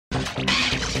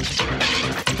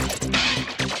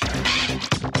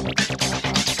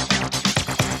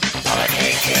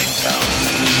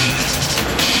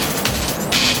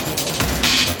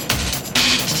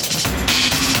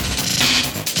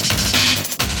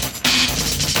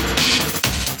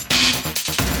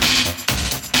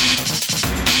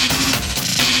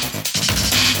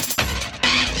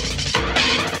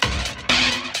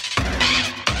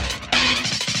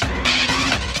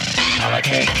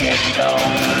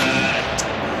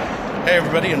Hey,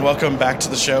 everybody, and welcome back to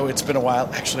the show. It's been a while.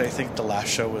 Actually, I think the last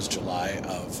show was July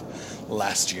of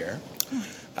last year.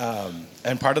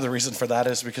 And part of the reason for that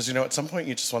is because, at some point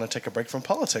you just want to take a break from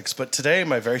politics. But today,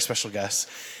 my very special guest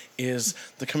is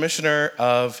the Commissioner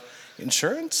of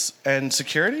Insurance and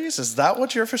Securities. Is that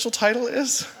what your official title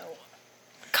is?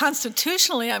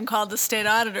 Constitutionally, I'm called the state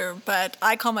auditor, but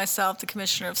I call myself the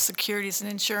Commissioner of Securities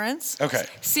and Insurance. Okay.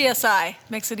 CSI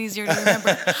makes it easier to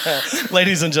remember.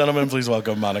 Ladies and gentlemen, please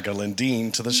welcome Monica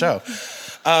Lindeen to the show.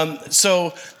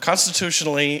 So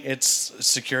constitutionally, it's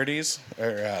securities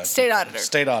or State auditor.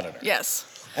 State auditor. Yes.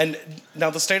 And now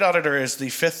the state auditor is the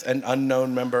fifth and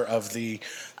unknown member of the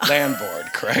land board,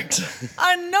 correct?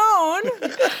 Unknown?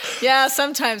 Yeah,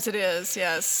 sometimes it is,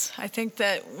 yes. I think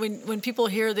that when people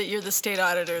hear that you're the state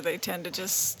auditor, they tend to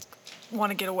just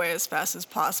want to get away as fast as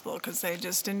possible because they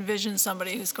just envision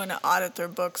somebody who's going to audit their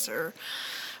books or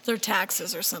their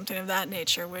taxes or something of that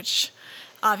nature, which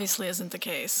obviously isn't the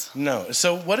case. No.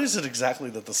 So what is it exactly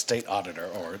that the state auditor,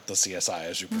 or the CSI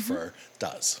as you prefer,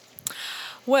 does?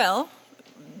 Well,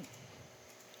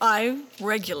 I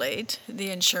regulate the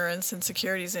insurance and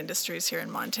securities industries here in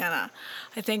Montana.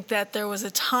 I think that there was a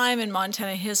time in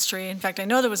Montana history, in fact, I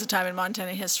know there was a time in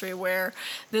Montana history where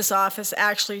this office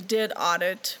actually did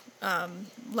audit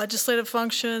legislative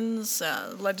functions,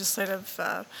 legislative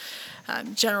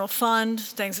general fund,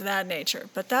 things of that nature.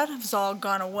 But that has all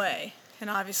gone away and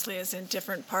obviously is in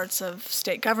different parts of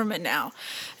state government now.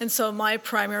 And so my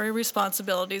primary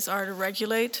responsibilities are to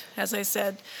regulate, as I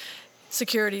said,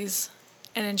 securities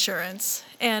and insurance,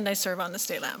 and I serve on the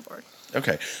state land board.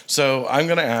 Okay, so I'm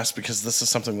going to ask, because this is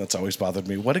something that's always bothered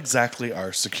me, what exactly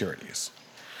are securities?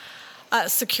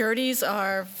 Securities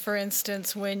are, for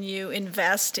instance, when you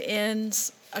invest in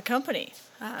a company,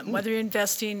 whether you're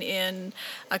investing in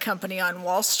a company on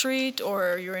Wall Street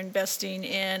or you're investing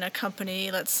in a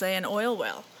company, let's say an oil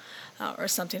well, or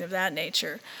something of that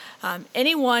nature.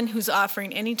 Anyone who's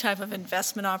offering any type of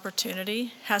investment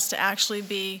opportunity has to actually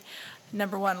be,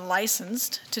 number one,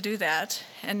 licensed to do that,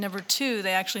 and number two,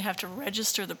 they actually have to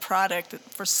register the product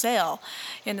for sale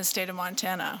in the state of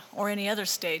Montana or any other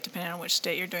state, depending on which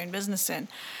state you're doing business in.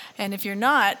 And if you're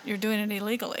not, you're doing it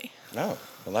illegally. Oh,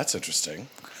 well, that's interesting.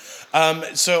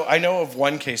 So I know of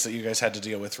one case that you guys had to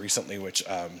deal with recently, which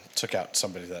took out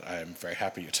somebody that I am very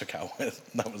happy you took out with.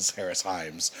 That was Harris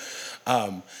Himes.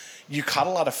 You caught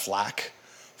a lot of flack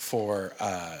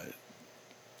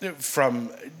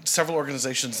from several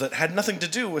organizations that had nothing to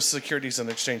do with securities and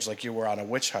exchange, like you were on a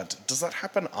witch hunt. Does that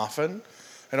happen often?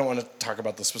 I don't want to talk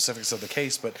about the specifics of the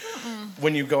case, but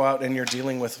when you go out and you're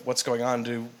dealing with what's going on,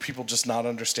 do people just not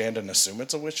understand and assume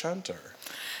it's a witch hunt? Or?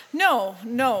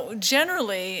 No.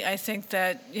 Generally, I think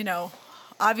that,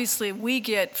 obviously we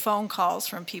get phone calls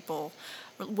from people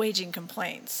waging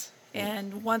complaints.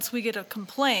 And once we get a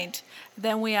complaint,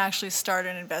 then we actually start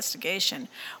an investigation.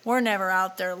 We're never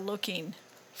out there looking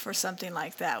for something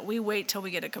like that. We wait till we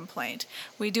get a complaint.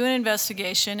 We do an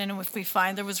investigation, and if we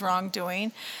find there was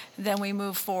wrongdoing, then we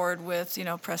move forward with,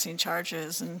 pressing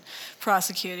charges and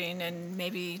prosecuting, and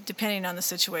maybe, depending on the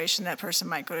situation, that person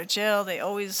might go to jail. We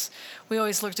always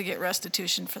look to get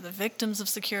restitution for the victims of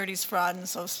securities fraud and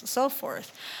so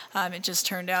forth. It just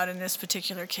turned out in this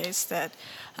particular case that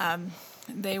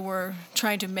they were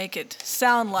trying to make it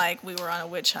sound like we were on a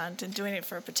witch hunt and doing it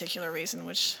for a particular reason,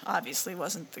 which obviously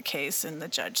wasn't the case, and the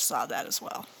judge saw that as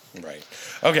well. Right.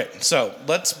 Okay, so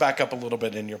let's back up a little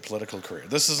bit in your political career.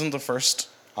 This isn't the first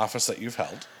office that you've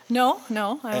held. No.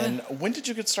 And when did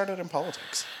you get started in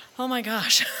politics? Oh, my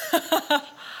gosh.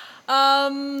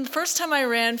 First time I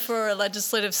ran for a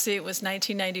legislative seat was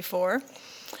 1994.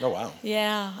 Oh, wow.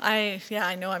 Yeah,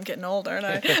 I know I'm getting old, aren't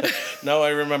I? No, I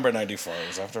remember 94. It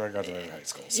was after I graduated high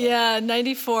school. So. Yeah,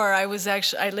 94, I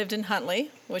lived in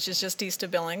Huntley, which is just east of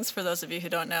Billings, for those of you who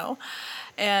don't know.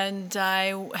 And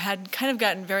I had kind of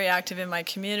gotten very active in my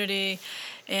community,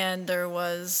 and there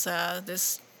was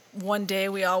this one day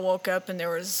we all woke up and there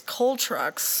was coal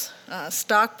trucks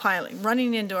stockpiling,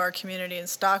 running into our community and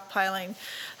stockpiling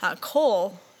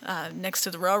coal next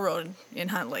to the railroad in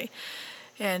Huntley.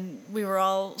 And we were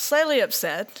all slightly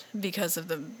upset because of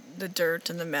the dirt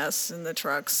and the mess and the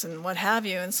trucks and what have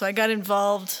you. And so I got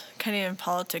involved kind of in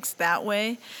politics that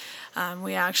way.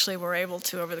 We actually were able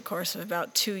to, over the course of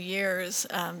about 2 years,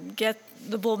 get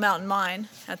the Bull Mountain Mine,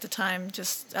 at the time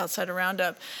just outside of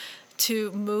Roundup,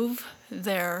 to move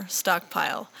their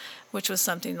stockpile, which was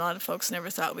something a lot of folks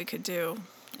never thought we could do.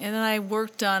 And then I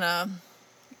worked on a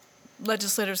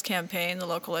legislators campaign, the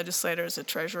local legislator as a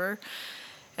treasurer.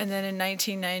 And then in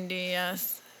 1990,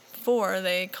 before,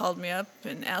 they called me up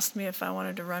and asked me if I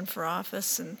wanted to run for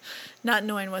office, and not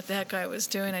knowing what the heck I was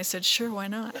doing, I said, sure, why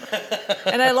not?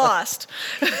 And I lost.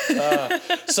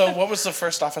 So what was the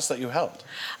first office that you held?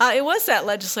 It was that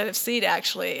legislative seat,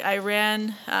 actually. I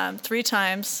ran 3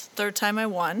 times. Third time I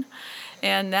won.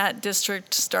 And that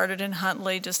district started in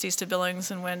Huntley, just east of Billings,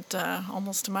 and went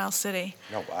almost to Miles City.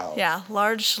 Oh, wow. Yeah,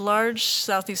 large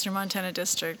southeastern Montana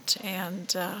district.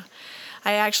 And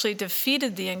I actually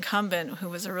defeated the incumbent, who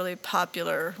was a really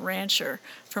popular rancher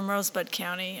from Rosebud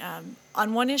County,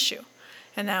 on one issue,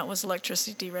 and that was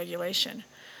electricity deregulation.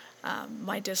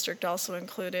 My district also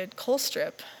included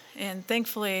Colstrip, and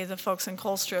thankfully the folks in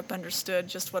Colstrip understood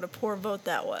just what a poor vote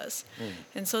that was.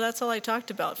 And so that's all I talked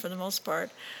about for the most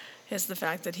part, is the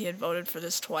fact that he had voted for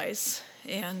this twice.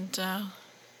 And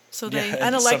so they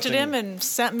unelected him and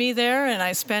sent me there, and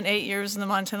I spent 8 years in the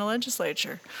Montana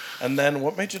legislature. And then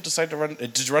what made you decide to run?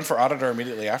 Did you run for auditor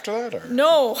immediately after that? Or?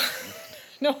 No,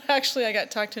 actually I got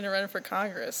talked into running for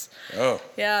Congress. Oh,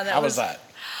 yeah. How was that?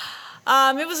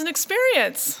 It was an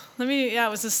experience. It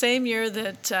was the same year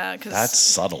that... That's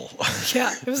subtle.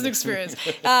 Yeah, it was an experience.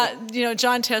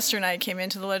 John Tester and I came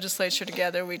into the legislature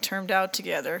together. We termed out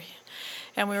together,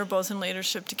 and we were both in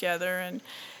leadership together. And,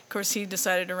 of course, he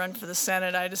decided to run for the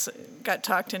Senate. I just got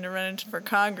talked into running for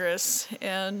Congress.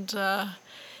 And it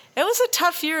was a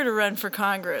tough year to run for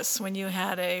Congress when you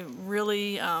had a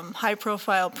really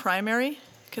high-profile primary,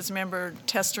 because remember,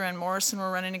 Tester and Morrison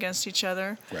were running against each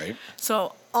other. Right.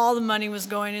 So all the money was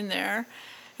going in there.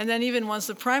 And then even once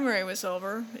the primary was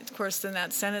over, of course, then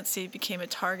that Senate seat became a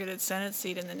targeted Senate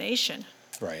seat in the nation.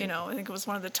 Right. I think it was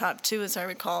one of the top 2, as I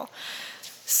recall.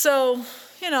 So,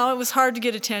 it was hard to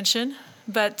get attention,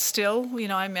 but still,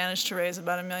 I managed to raise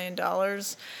about $1 million,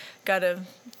 got a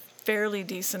fairly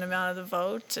decent amount of the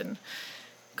vote, and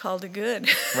called it good.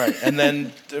 Right. And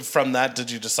then from that,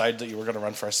 did you decide that you were going to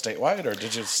run for a statewide, or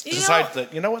did you decide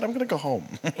that, I'm going to go home?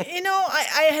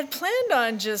 I had planned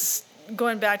on just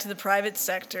going back to the private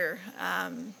sector,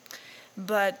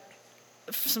 but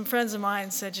some friends of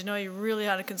mine said, you really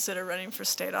ought to consider running for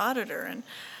state auditor.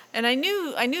 And I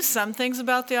knew some things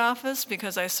about the office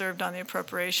because I served on the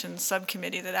appropriations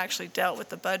subcommittee that actually dealt with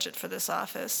the budget for this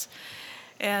office.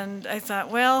 And I thought,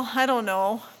 well, I don't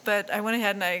know. But I went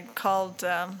ahead and I called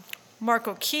Mark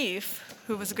O'Keefe,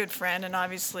 who was a good friend and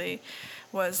obviously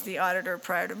was the auditor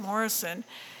prior to Morrison,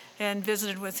 and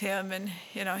visited with him. And,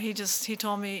 he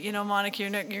told me, Monica,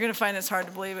 you're going to find this hard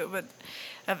to believe it, but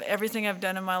of everything I've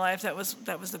done in my life, that was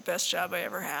the best job I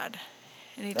ever had.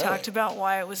 And he talked about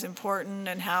why it was important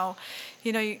and how,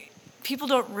 people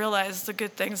don't realize the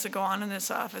good things that go on in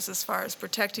this office as far as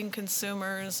protecting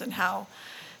consumers and how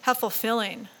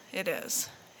fulfilling it is.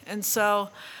 And so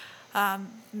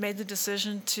made the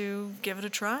decision to give it a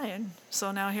try. And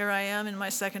so now here I am in my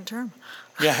second term.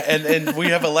 Yeah, and we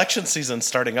have election season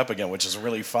starting up again, which is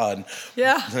really fun.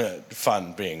 Yeah.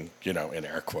 Fun being, in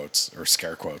air quotes or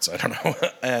scare quotes, I don't know.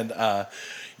 And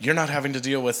you're not having to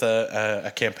deal with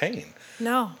a campaign.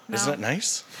 No. Isn't it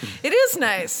nice? It is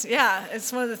nice, yeah.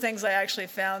 It's one of the things I actually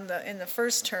found in the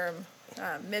first term,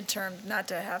 midterm, not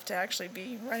to have to actually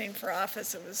be running for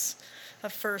office. It was a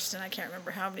first, and I can't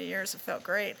remember how many years. It felt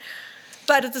great.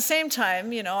 But at the same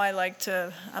time, I like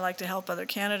to help other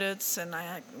candidates, and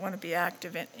I want to be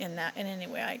active in that in any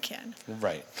way I can.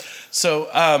 Right. So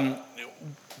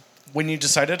when you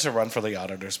decided to run for the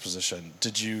auditor's position,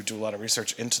 did you do a lot of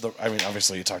research into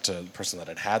obviously you talked to the person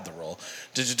that had the role.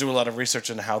 Did you do a lot of research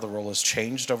into how the role has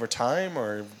changed over time,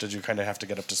 or did you kind of have to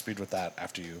get up to speed with that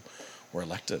after you were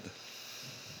elected?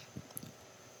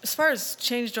 As far as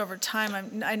changed over time,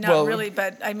 I'm not really,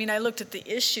 but I looked at the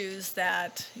issues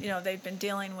that, they've been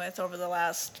dealing with over the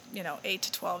last, 8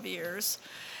 to 12 years.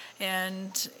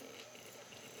 And,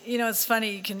 it's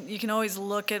funny, you can always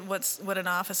look at what an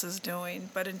office is doing,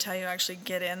 but until you actually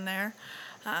get in there,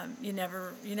 you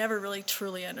never really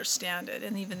truly understand it.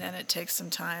 And even then it takes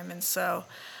some time. And so,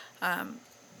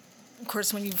 of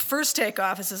course, when you first take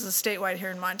office as a statewide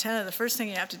here in Montana, the first thing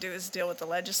you have to do is deal with the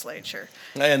legislature.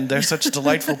 And they're such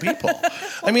delightful people.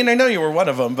 I know you were one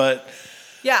of them, but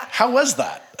yeah, how was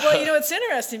that? Well, it's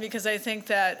interesting because I think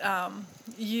that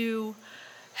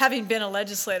having been a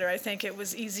legislator, I think it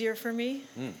was easier for me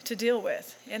to deal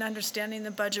with in understanding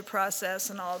the budget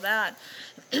process and all that.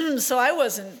 So I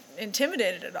wasn't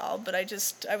intimidated at all, but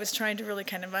I was trying to really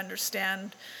kind of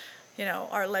understand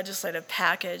our legislative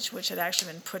package, which had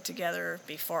actually been put together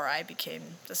before I became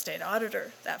the state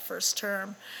auditor that first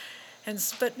term.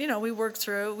 But we worked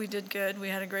through it. We did good. We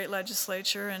had a great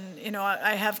legislature. And,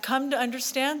 I have come to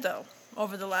understand, though,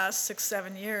 over the last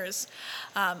 6-7 years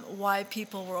why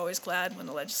people were always glad when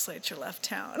the legislature left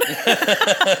town.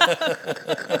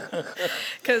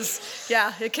 Because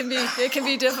it can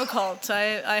be difficult.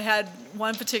 I had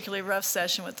one particularly rough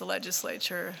session with the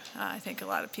legislature. I think a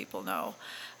lot of people know.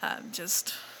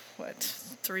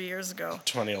 3 years ago.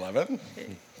 2011.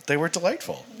 They were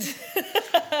delightful.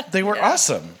 They were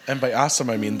awesome. And by awesome,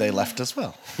 I mean they left as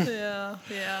well.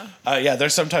 Yeah.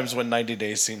 There's sometimes when 90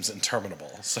 days seems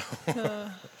interminable. So,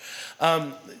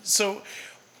 so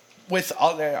with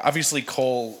all, obviously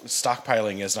coal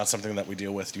stockpiling is not something that we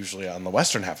deal with usually on the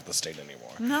western half of the state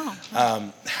anymore. No.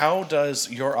 How does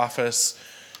your office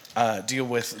deal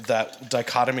with that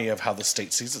dichotomy of how the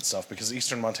state sees itself? Because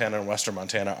eastern Montana and western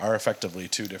Montana are effectively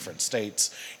two different states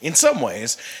in some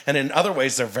ways, and in other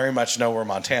ways they're very much no, we're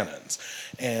Montanans.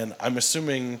 And I'm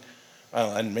assuming,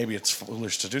 and maybe it's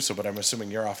foolish to do so, but I'm assuming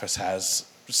your office has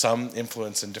some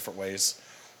influence in different ways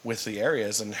with the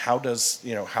areas. And how does,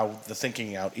 how the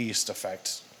thinking out east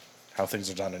affect how things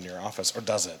are done in your office, or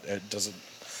does it?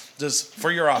 Does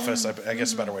for your office, I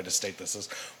guess a better way to state this is,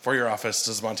 for your office,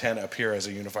 does Montana appear as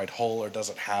a unified whole, or does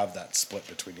it have that split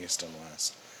between east and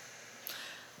west?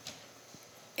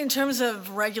 In terms of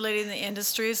regulating the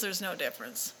industries, there's no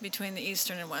difference between the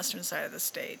eastern and western side of the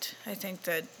state. I think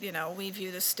that, we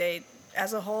view the state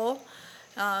as a whole,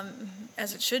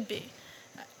 as it should be.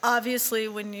 Obviously,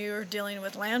 when you're dealing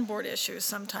with land board issues,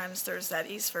 sometimes there's that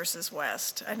east versus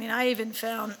west. I mean, I even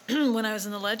found when I was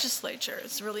in the legislature,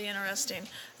 it's really interesting,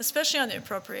 especially on the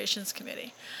Appropriations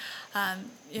Committee. A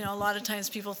lot of times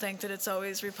people think that it's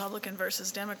always Republican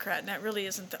versus Democrat, and that really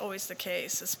isn't always the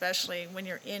case, especially when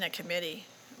you're in a committee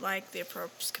like the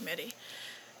Appropriations Committee.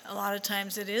 A lot of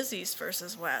times it is east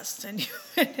versus west, and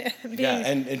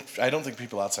and I don't think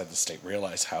people outside the state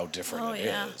realize how different it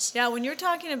is. Yeah, when you're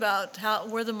talking about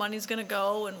where the money's going to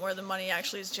go and where the money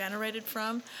actually is generated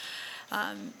from,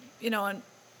 in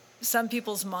some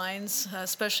people's minds,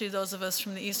 especially those of us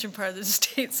from the eastern part of the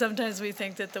state, sometimes we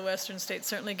think that the western state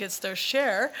certainly gets their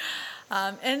share,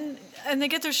 and they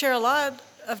get their share a lot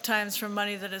of times from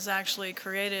money that is actually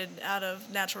created out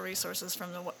of natural resources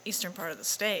from the eastern part of the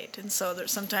state. And so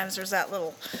sometimes there's that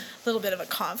little bit of a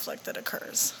conflict that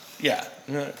occurs. Yeah,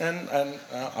 and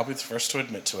I'll be the first to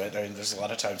admit to it. I mean, there's a lot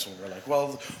of times when we're like,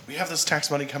 well, we have this tax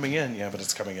money coming in. Yeah, but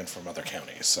it's coming in from other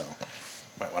counties, so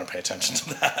might want to pay attention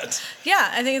to that.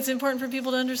 Yeah, I think it's important for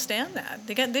people to understand that.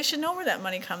 They should know where that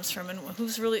money comes from and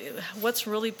what's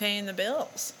really paying the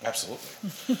bills.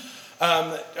 Absolutely.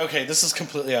 Okay, this is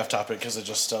completely off topic because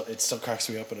it still cracks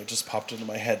me up and it just popped into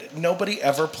my head. Nobody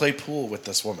ever play pool with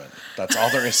this woman. That's all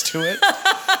there is to it.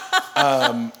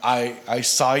 I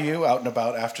saw you out and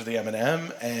about after the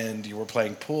M&M and you were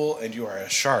playing pool and you are a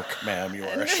shark, ma'am. You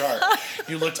are a shark.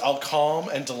 You looked all calm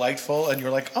and delightful and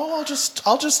you're like, oh,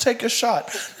 I'll just take a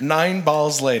shot. 9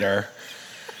 balls later,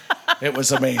 it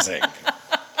was amazing.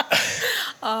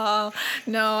 Oh,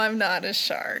 no, I'm not a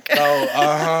shark.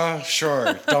 Oh,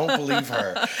 sure. Don't believe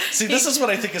her. See, this is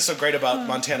what I think is so great about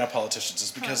Montana politicians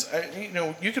is because,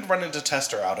 you could run into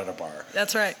Tester out at a bar.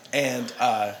 That's right. And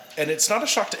it's not a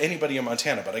shock to anybody in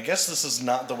Montana, but I guess this is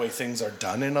not the way things are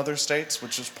done in other states,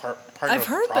 which is part of the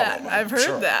problem. I've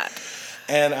heard that.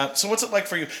 And so what's it like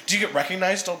for you? Do you get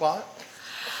recognized a lot?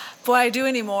 Boy, I do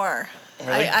anymore.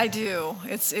 Really? I do.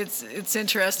 It's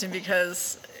interesting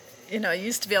because you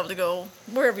used to be able to go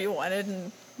wherever you wanted,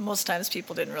 and most times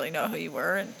people didn't really know who you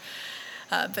were.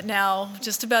 But now,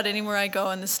 just about anywhere I go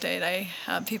in the state,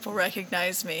 people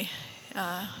recognize me.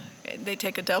 They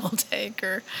take a double take,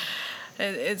 or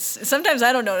sometimes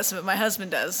I don't notice it, but my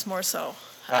husband does more so.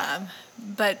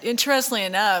 But interestingly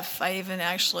enough, I even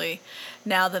actually,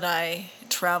 now that I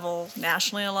travel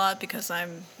nationally a lot because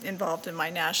I'm involved in my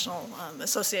National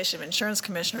Association of Insurance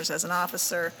Commissioners as an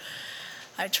officer,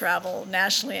 I travel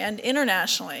nationally and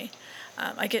internationally.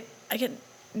 I get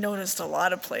noticed a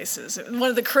lot of places. One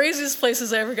of the craziest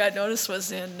places I ever got noticed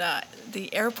was in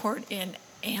the airport in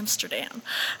Amsterdam.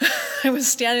 I was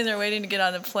standing there waiting to get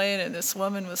on the plane, and this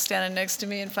woman was standing next to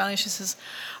me, and finally she says,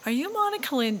 "Are you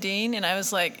Monica Lindeen?" And I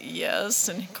was like, "Yes."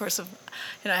 And of course, I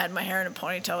had my hair in a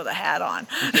ponytail with a hat on.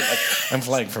 I'm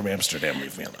flying from Amsterdam,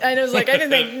 leave me alone. And I was like, I didn't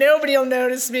think nobody will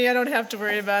notice me. I don't have to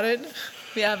worry about it.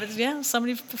 But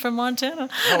somebody from Montana.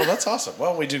 Oh, well, that's awesome.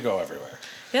 Well, we do go everywhere.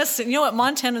 Yes, you know what?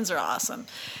 Montanans are awesome.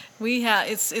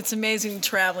 It's amazing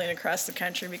traveling across the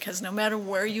country because no matter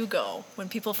where you go, when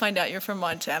people find out you're from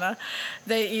Montana,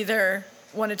 they either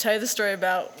want to tell you the story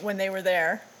about when they were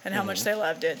there, and how much they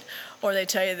loved it, or they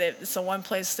tell you that it's the one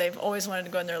place they've always wanted to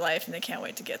go in their life and they can't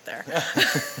wait to get there.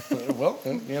 Well,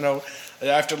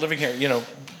 after living here,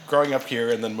 growing up here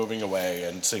and then moving away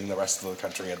and seeing the rest of the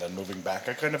country and then moving back,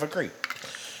 I kind of agree.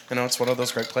 It's one of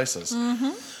those great places.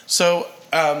 Mm-hmm. So,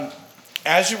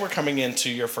 as you were coming into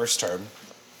your first term,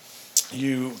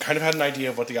 you kind of had an idea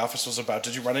of what the office was about.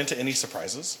 Did you run into any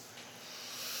surprises?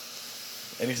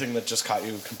 Anything that just caught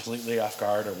you completely off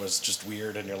guard or was just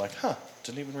weird and you're like,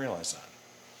 didn't even realize that?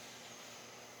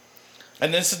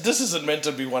 And this isn't meant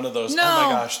to be one of those, no. Oh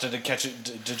my gosh, did it catch you?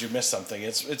 Did you miss something?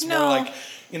 It's no. more like,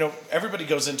 everybody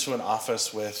goes into an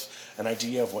office with an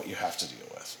idea of what you have to deal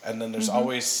with. And then there's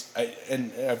always,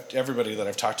 and everybody that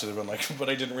I've talked to, they've been like, but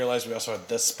I didn't realize we also had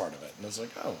this part of it. And it's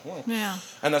like, oh, well. Yeah.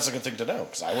 And that's a good thing to know,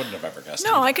 because I wouldn't have ever guessed.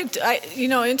 No,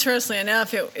 interestingly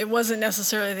enough, it wasn't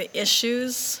necessarily the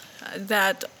issues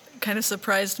that kind of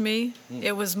surprised me.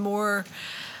 It was more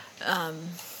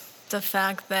the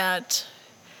fact that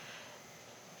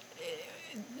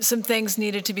some things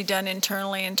needed to be done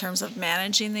internally in terms of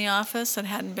managing the office that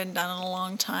hadn't been done in a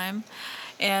long time,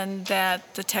 and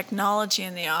that the technology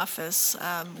in the office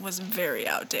was very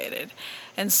outdated.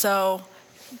 And so,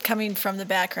 coming from the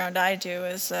background I do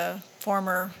as a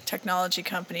former technology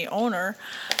company owner,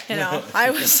 I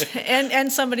was,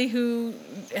 and somebody who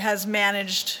has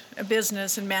managed a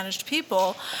business and managed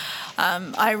people,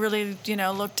 I really,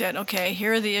 looked at, okay,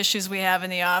 here are the issues we have in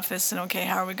the office, and okay,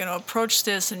 how are we going to approach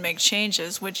this and make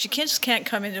changes, which you can't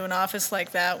come into an office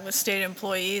like that with state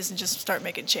employees and just start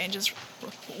making changes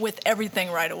with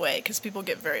everything right away, because people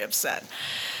get very upset.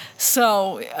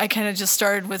 So I kind of just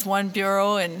started with one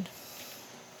bureau and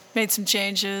made some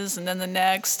changes, and then the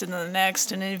next, and then the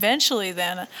next, and eventually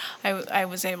then I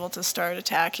was able to start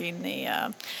attacking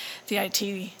the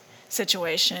IT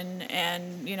situation,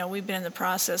 and we've been in the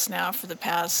process now for the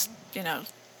past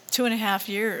 2.5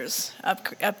 years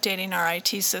updating our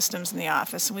IT systems in the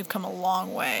office, and we've come a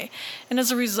long way. And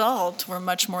as a result, we're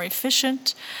much more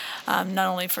efficient, not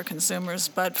only for consumers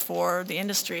but for the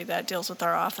industry that deals with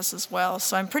our office as well.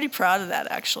 So I'm pretty proud of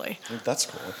that, actually. That's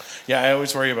cool. Yeah, I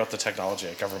always worry about the technology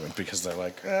at government because they're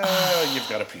like, you've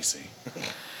got a PC.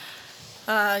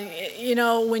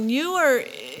 When you are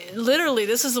literally,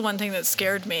 this is the one thing that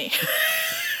scared me.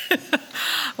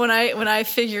 When I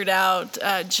figured out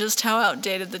just how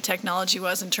outdated the technology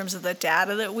was in terms of the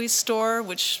data that we store,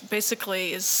 which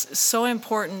basically is so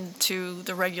important to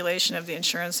the regulation of the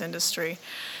insurance industry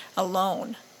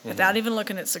alone, without even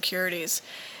looking at securities,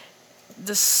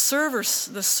 the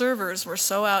servers were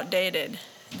so outdated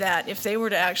that if they were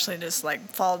to actually just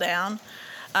fall down,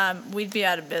 we'd be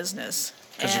out of business.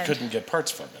 Because you couldn't get parts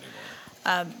for them anymore.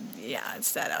 Yeah,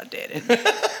 it's that outdated.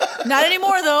 Not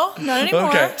anymore, though. Not anymore.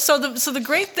 Okay. So the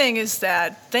great thing is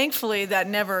that, thankfully, that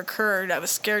never occurred. I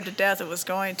was scared to death it was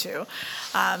going to.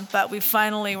 But we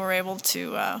finally were able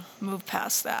to move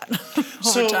past that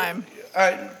over time.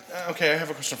 Okay, I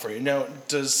have a question for you. Now,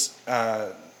 does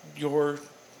I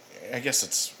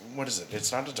guess what is it?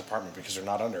 It's not a department because you're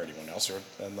not under anyone else. You're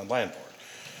in the land board.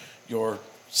 Your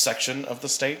section of the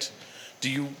state, do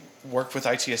you work with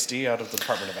ITSD out of the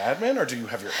Department of Admin, or do you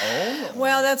have your own?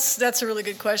 Well, that's a really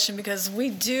good question, because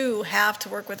we do have to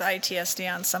work with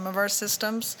ITSD on some of our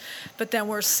systems, but then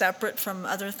we're separate from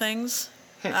other things,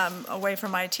 away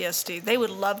from ITSD. They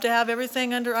would love to have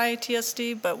everything under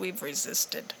ITSD, but we've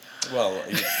resisted. Well,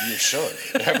 you should.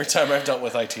 Every time I've dealt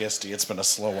with ITSD, it's been a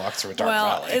slow walk through a dark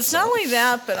valley. Well, it's not only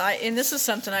that, but and this is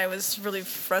something I was really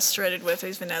frustrated with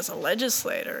even as a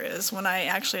legislator, is when I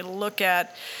actually look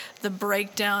at the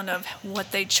breakdown of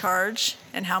what they charge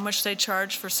and how much they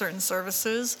charge for certain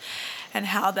services and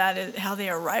how they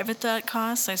arrive at that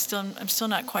cost. I'm still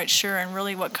not quite sure, and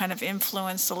really what kind of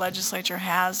influence the legislature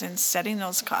has in setting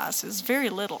those costs is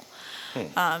very little.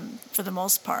 For the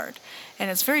most part. And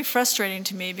it's very frustrating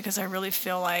to me because I really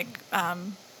feel like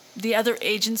the other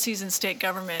agencies in state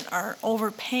government are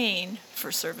overpaying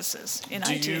for services at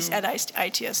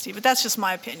ITSD, but that's just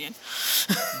my opinion.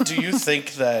 Do you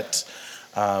think that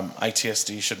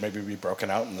ITSD should maybe be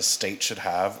broken out and the state should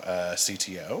have a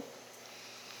CTO?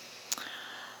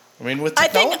 I mean, with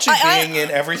technology being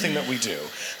in everything that we do,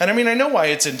 and I know why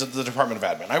it's into the Department of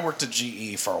Admin. I worked at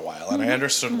GE for a while, and I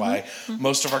understood why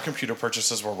most of our computer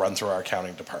purchases were run through our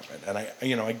accounting department. And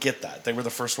I get that. They were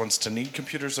the first ones to need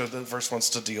computers, or the first ones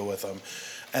to deal with them,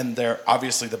 and they're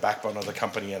obviously the backbone of the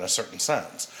company in a certain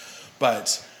sense.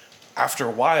 But after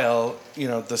a while,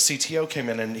 the CTO came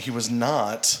in, and he was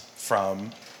not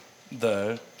from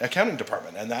the accounting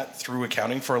department, and that threw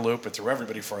accounting for a loop. It threw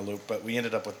everybody for a loop, but we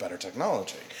ended up with better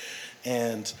technology.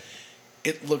 And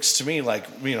it looks to me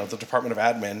like, the Department of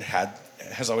Admin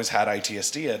has always had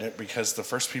ITSD in it because the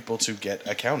first people to get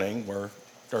accounting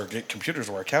get computers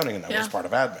were accounting, and that was part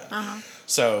of admin.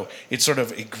 So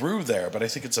it grew there, but I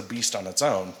think it's a beast on its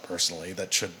own, personally,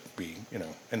 that should be,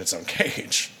 in its own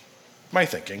cage. My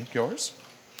thinking. Yours?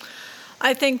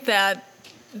 I think that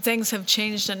things have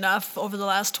changed enough over the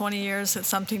last 20 years that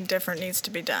something different needs to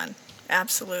be done.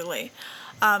 Absolutely.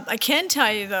 I can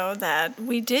tell you, though, that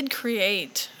we did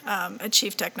create a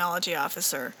chief technology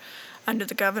officer under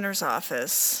the governor's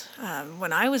office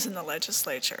when I was in the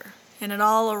legislature. And it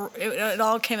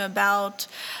all came about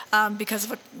because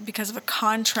of a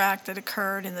contract that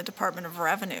occurred in the Department of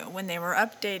Revenue when they were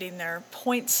updating their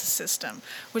points system,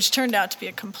 which turned out to be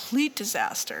a complete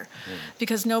disaster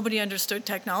because nobody understood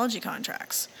technology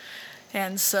contracts.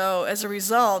 And so as a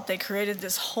result, they created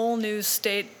this whole new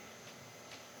state,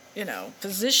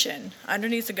 position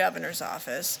underneath the governor's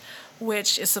office,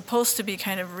 which is supposed to be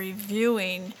kind of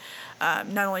reviewing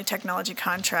not only technology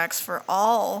contracts for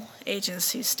all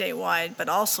agencies statewide, but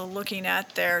also looking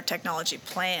at their technology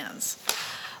plans.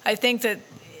 I think that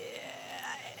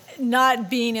not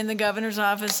being in the governor's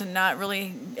office and now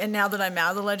that I'm out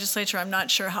of the legislature, I'm not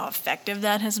sure how effective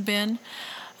that has been.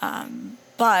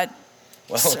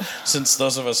 Since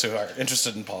those of us who are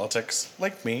interested in politics,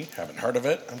 like me, haven't heard of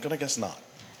it, I'm going to guess not.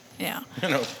 Yeah.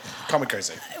 Call me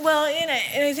crazy. Well, and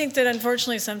I think that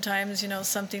unfortunately sometimes,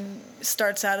 something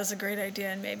starts out as a great idea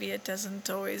and maybe it doesn't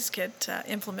always get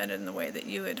implemented in the way that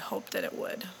you had hoped that it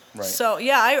would. Right. So,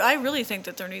 yeah, I really think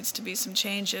that there needs to be some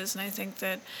changes, and I think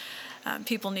that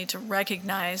people need to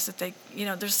recognize that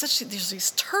there's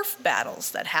these turf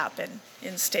battles that happen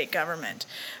in state government,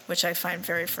 which I find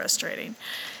very frustrating.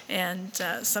 And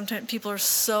sometimes people are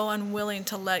so unwilling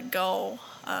to let go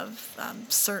of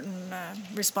certain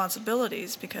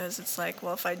responsibilities because it's like,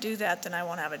 well, if I do that, then I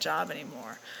won't have a job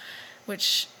anymore.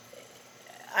 Which,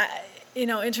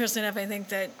 interesting enough, I think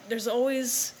that there's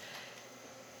always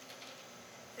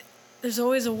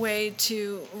a way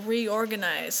to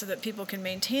reorganize so that people can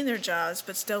maintain their jobs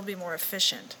but still be more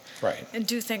efficient. Right. And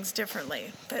do things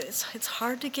differently. But it's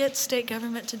hard to get state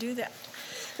government to do that.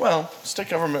 Well, state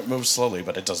government moves slowly,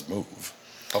 but it does move,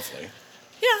 hopefully.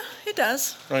 Yeah, it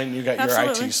does. I mean, you got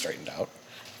Absolutely. your IT straightened out.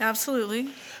 Absolutely.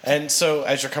 And so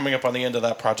as you're coming up on the end of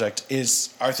that project,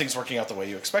 are things working out the way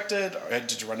you expected? Or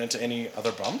did you run into any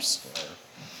other bumps?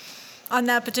 On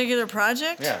that particular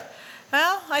project? Yeah.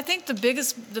 Well, I think the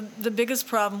biggest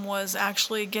problem was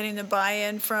actually getting the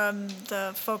buy-in from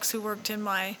the folks who worked in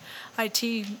my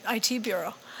IT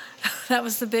bureau. That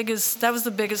was the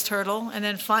biggest hurdle, and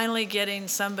then finally getting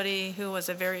somebody who was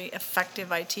a very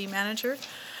effective IT manager,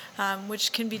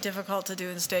 which can be difficult to do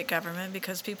in state government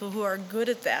because people who are good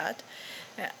at that,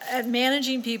 at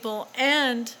managing people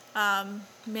and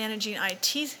managing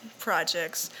IT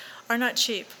projects, are not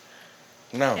cheap.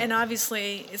 No. And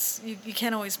obviously, you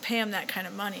can't always pay them that kind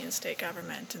of money in state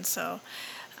government. And so,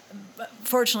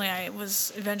 fortunately, I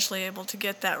was eventually able to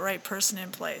get that right person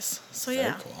in place. So,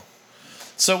 Very cool.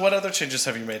 So what other changes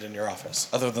have you made in your office,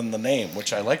 other than the name,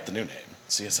 which I like the new name,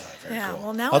 CSI, very cool.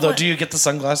 Well, now although, do you get the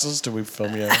sunglasses? Do we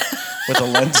film you with a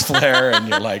lens flare and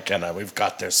you're like, Anna, we've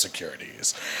got their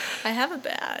securities? I have a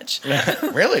badge.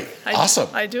 Really? Awesome.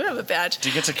 I do have a badge. Do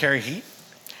you get to carry heat?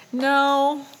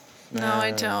 No,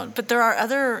 I don't. But there are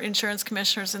other insurance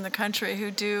commissioners in the country who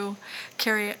do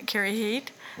carry heat.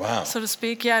 Wow. So to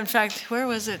speak. Yeah, in fact, where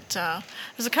was it?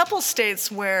 There's a couple of states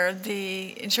where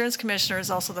the insurance commissioner is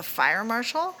also the fire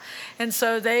marshal. And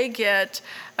so they get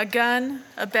a gun,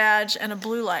 a badge, and a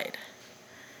blue light.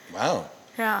 Wow.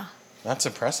 Yeah. That's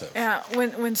impressive. Yeah.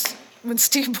 When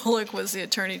Steve Bullock was the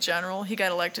Attorney General, he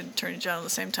got elected Attorney General the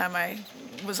same time I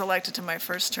was elected to my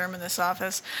first term in this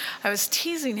office. I was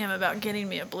teasing him about getting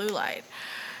me a blue light.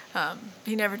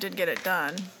 He never did get it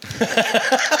done.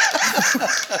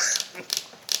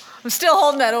 I'm still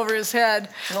holding that over his head.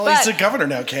 Well, he's the governor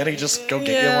now. Can't he just go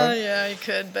get you one? Yeah, he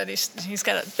could, but he's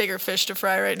got a bigger fish to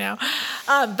fry right now.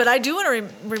 But I do want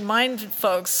to remind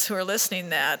folks who are listening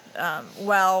that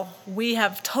while we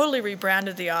have totally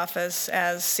rebranded the office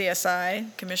as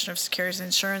CSI, Commissioner of Securities and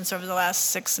Insurance, over the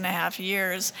last 6.5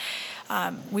 years,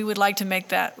 we would like to make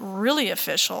that really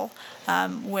official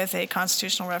with a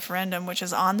constitutional referendum, which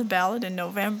is on the ballot in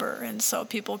November. And so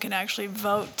people can actually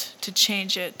vote to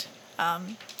change it.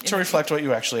 To reflect what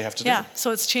you actually have to do. Yeah, so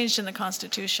it's changed in the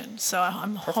Constitution. So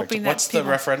I'm hoping that What's the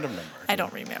referendum number? I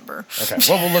don't remember. Okay,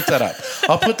 well, we'll look that up.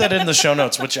 I'll put that in the show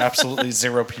notes, which absolutely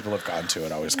zero people have gone to.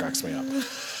 It always cracks me up.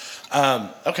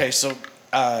 Okay, so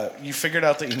you figured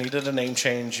out that you needed a name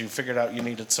change. You figured out you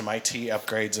needed some IT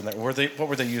upgrades. And what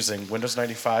were they using? Windows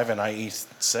 95 and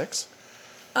IE6?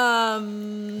 No,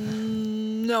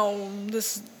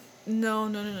 no.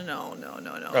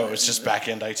 Oh, it's just back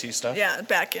end IT stuff? Yeah,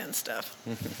 back end stuff.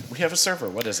 We have a server.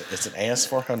 What is it? It's an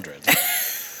AS400.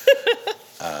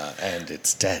 And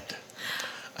it's dead.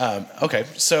 Okay,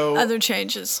 so Other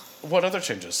changes. what other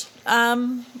changes?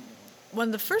 One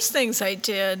of the first things I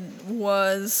did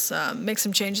was make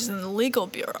some changes in the legal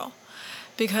bureau,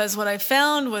 because what I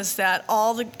found was that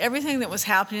everything that was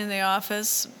happening in the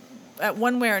office, at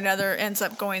one way or another, ends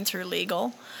up going through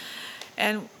legal.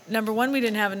 And number one, we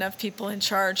didn't have enough people in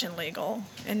charge in legal,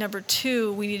 and number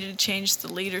two, we needed to change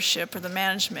the leadership or the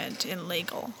management in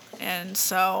legal. And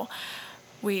so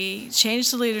we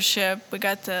changed the leadership. We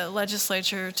got the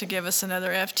legislature to give us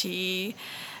another FTE.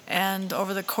 And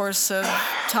over the course of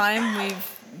time,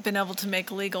 we've been able to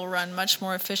make legal run much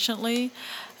more efficiently.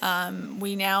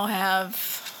 We now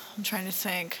have, I'm trying to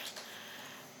think,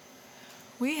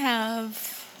 we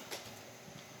have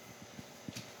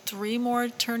 3 more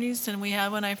attorneys than we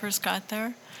had when I first got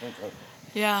there. Okay.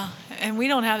 Yeah, and we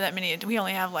don't have that many. We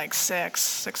only have like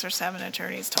 6 or 7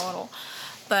 attorneys total.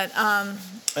 But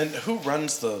And who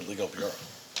runs the legal bureau?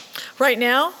 right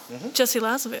now, Jesse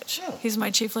Lazovich. Oh. He's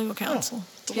my chief legal counsel.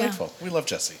 Delightful. We love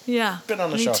Jesse. Yeah. Been on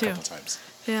the me show too. a couple times.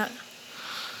 Yeah.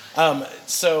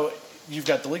 So you've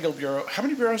got the legal bureau. How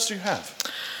many bureaus do you have?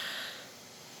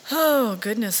 Oh,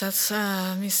 goodness. That's,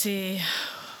 let me see.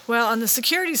 Well, on the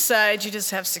securities side, you just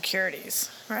have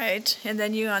securities, right? And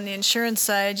then on the insurance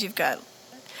side, you've got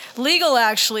legal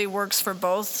actually works for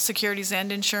both securities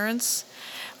and insurance,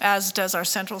 as does our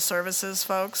central services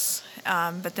folks.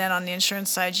 But then on the insurance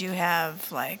side, you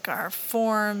have like our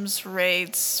forms,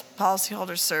 rates,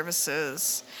 policyholder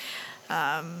services,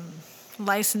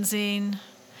 licensing.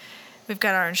 We've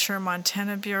got our Insure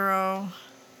Montana Bureau.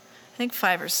 I think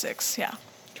 5 or 6, yeah.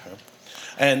 Okay.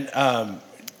 And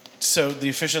so the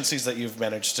efficiencies that you've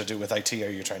managed to do with IT, are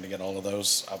you trying to get all of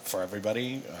those up for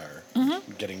everybody, or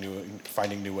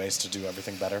finding new ways to do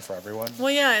everything better for everyone? Well,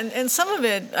 yeah, and some of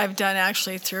it I've done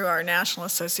actually through our National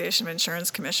Association of Insurance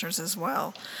Commissioners as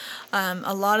well.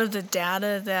 A lot of the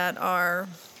data that our,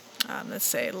 let's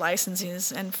say, licensing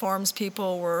and forms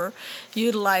people were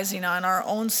utilizing on our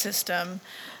own system,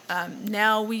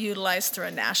 now we utilize through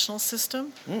a national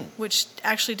system, which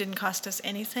actually didn't cost us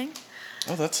anything.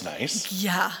 Oh, that's nice.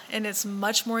 Yeah, and it's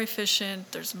much more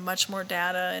efficient. There's much more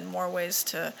data and more ways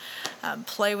to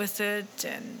play with it,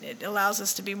 and it allows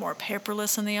us to be more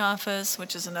paperless in the office,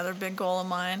 which is another big goal of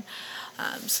mine.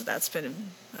 So that's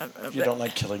been You don't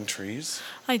like killing trees?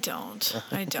 I don't,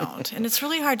 and it's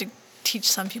really hard to teach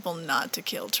some people not to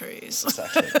kill trees.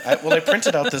 Exactly. I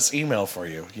printed out this email for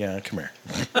you. Yeah, come here.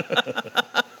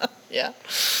 Yeah.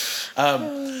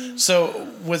 So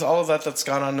with all of that that's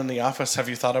gone on in the office, have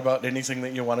you thought about anything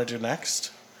that you want to do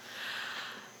next?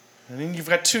 I mean, you've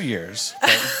got 2 years,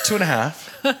 right?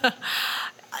 2.5.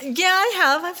 Yeah, I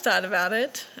have. I've thought about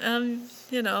it. You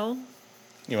want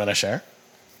to share?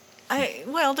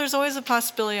 Well, there's always a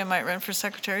possibility I might run for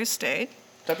Secretary of State.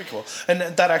 That'd be cool. And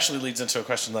that actually leads into a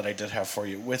question that I did have for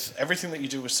you. With everything that you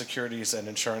do with securities and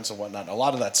insurance and whatnot, a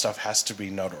lot of that stuff has to be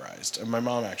notarized. And my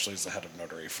mom actually is the head of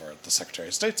notary for the Secretary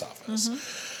of State's office.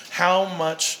 How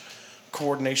much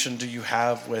coordination do you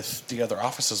have with the other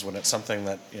offices when it's something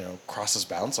that, crosses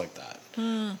bounds like that?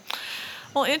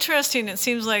 Well, interesting. It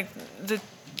seems like the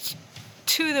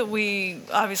 2 that we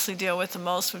obviously deal with the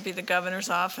most would be the governor's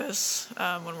office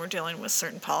when we're dealing with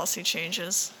certain policy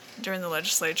changes during the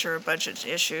legislature or budget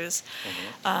issues.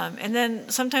 And then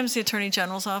sometimes the Attorney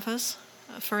General's office.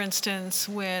 For instance,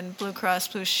 when Blue Cross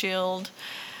Blue Shield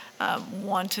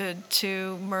wanted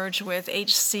to merge with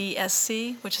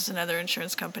HCSC, which is another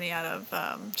insurance company out of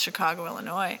Chicago,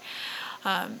 Illinois,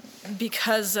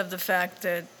 because of the fact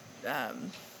that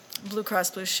Blue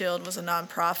Cross Blue Shield was a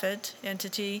nonprofit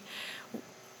entity,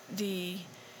 the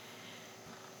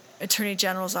Attorney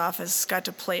General's office got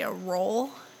to play a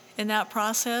role in that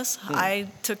process. I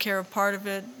took care of part of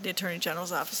it. The Attorney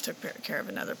General's office took care of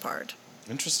another part.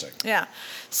 Interesting. Yeah.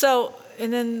 So,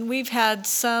 and then we've had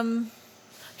I'm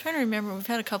trying to remember, we've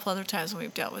had a couple other times when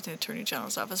we've dealt with the Attorney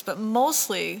General's office, but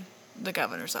mostly the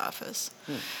governor's office.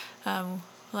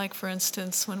 Like, for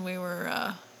instance, when we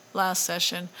were last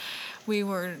session, we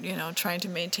were, trying to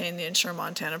maintain the Insure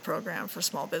Montana program for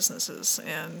small businesses,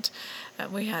 and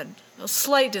we had a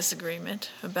slight disagreement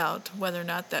about whether or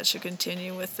not that should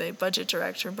continue with the budget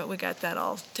director, but we got that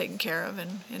all taken care of,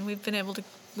 and we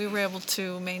were able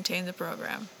to maintain the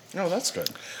program. Oh, that's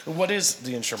good. What is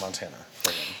the Insure Montana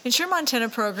program? Insure Montana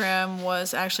program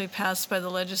was actually passed by the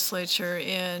legislature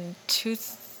in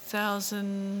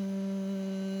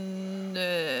 2000.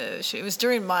 It was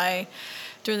during my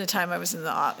during the time I was in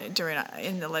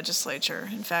the legislature.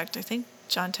 In fact, I think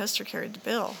John Tester carried the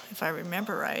bill, if I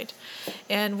remember right.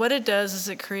 And what it does is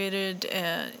it created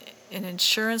an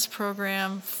insurance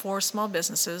program for small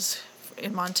businesses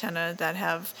in Montana that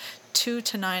have 2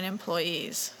 to 9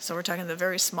 employees. So we're talking the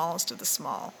very smallest of the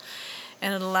small.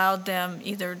 And it allowed them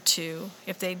either to,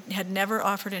 if they had never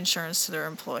offered insurance to their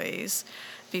employees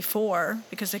before,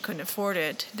 because they couldn't afford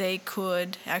it, they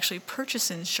could actually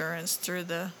purchase insurance through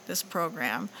this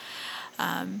program.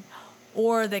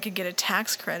 Or they could get a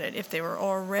tax credit if they were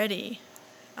already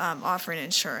offering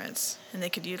insurance, and they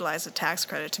could utilize the tax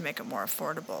credit to make it more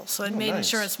affordable. So it made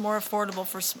insurance more affordable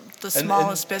for the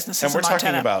smallest businesses in Montana. And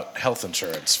we're talking about health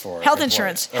insurance for health employees.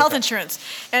 insurance, Okay. health insurance,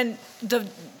 and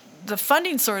the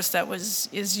funding source that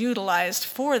is utilized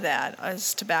for that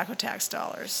is tobacco tax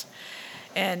dollars.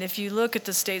 And if you look at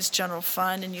the state's general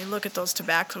fund and you look at those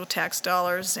tobacco tax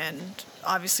dollars, and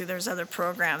obviously there's other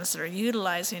programs that are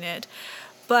utilizing it,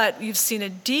 but you've seen a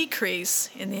decrease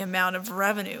in the amount of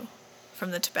revenue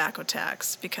from the tobacco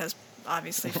tax because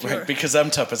obviously Right, because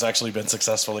MTUP has actually been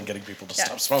successful in getting people to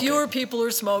stop smoking. Fewer people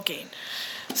are smoking.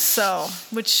 So,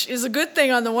 which is a good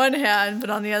thing on the one hand, but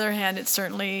on the other hand, it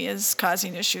certainly is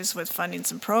causing issues with funding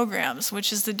some programs,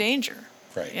 which is the danger.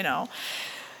 Right. You know.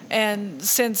 And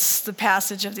since the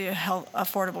passage of the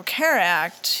Affordable Care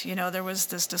Act, there was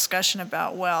this discussion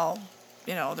about,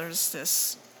 there's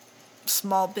this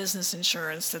small business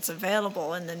insurance that's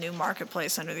available in the new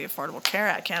marketplace under the Affordable Care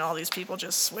Act. Can't all these people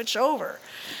just switch over?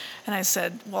 And I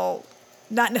said, well,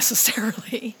 not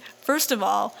necessarily. First of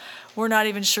all, we're not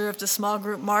even sure if the small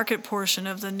group market portion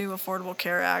of the new Affordable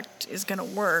Care Act is going to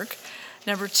work.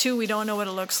 Number 2, we don't know what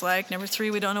it looks like. Number 3,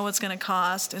 we don't know what's going to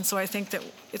cost. And so I think that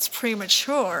it's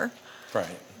premature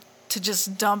to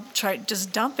just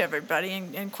dump everybody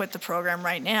and quit the program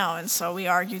right now. And so we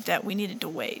argued that we needed to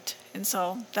wait. And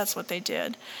so that's what they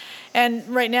did. And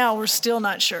right now we're still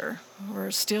not sure.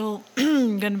 We're still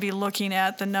going to be looking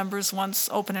at the numbers once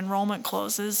open enrollment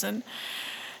closes, and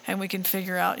we can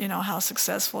figure out, how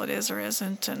successful it is or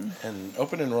isn't. And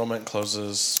open enrollment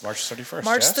closes March 31st,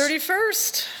 March yes?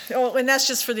 31st. Oh, and that's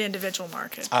just for the individual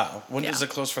market. When does it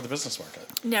close for the business market?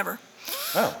 Never.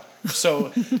 Oh,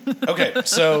 so, okay.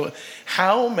 So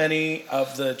how many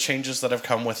of the changes that have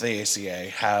come with the ACA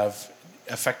have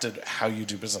affected how you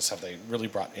do business? Have they really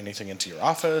brought anything into your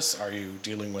office? Are you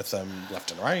dealing with them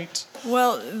left and right?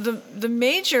 Well, the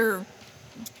major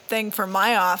thing for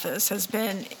my office has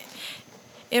been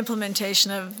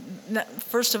implementation of,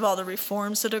 first of all, the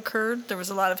reforms that occurred. There was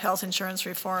a lot of health insurance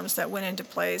reforms that went into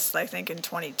place, I think, in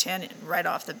 2010, right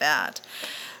off the bat.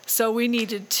 So we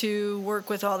needed to work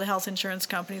with all the health insurance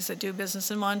companies that do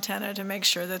business in Montana to make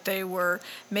sure that they were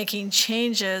making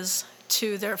changes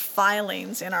to their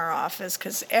filings in our office,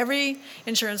 because every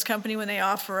insurance company, when they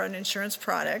offer an insurance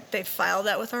product, they file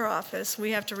that with our office.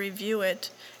 We have to review it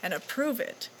and approve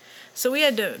it. So we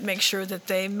had to make sure that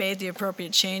they made the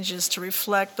appropriate changes to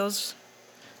reflect those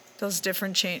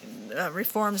different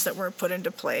reforms that were put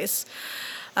into place.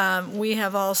 We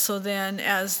have also then,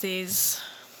 as the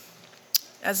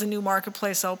new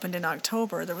marketplace opened in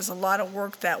October, there was a lot of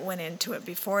work that went into it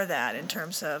before that in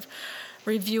terms of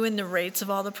reviewing the rates of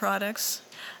all the products,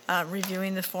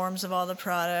 reviewing the forms of all the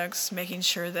products, making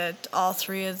sure that all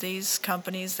 3 of these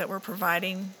companies that were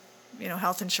providing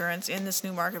health insurance in this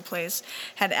new marketplace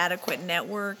had adequate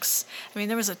networks. I mean,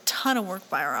 there was a ton of work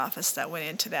by our office that went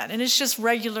into that. And it's just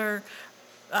regular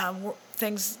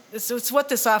things. It's what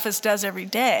this office does every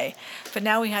day. But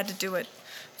now we had to do it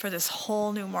for this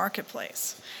whole new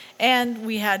marketplace. And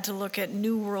we had to look at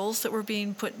new rules that were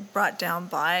being brought down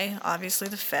by, obviously,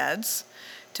 the feds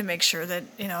to make sure that,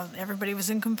 everybody was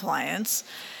in compliance.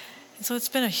 So it's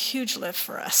been a huge lift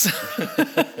for us.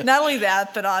 Not only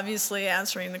that, but obviously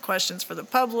answering the questions for the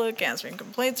public, answering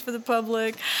complaints for the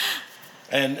public.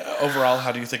 And overall,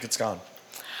 how do you think it's gone?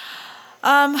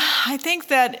 I think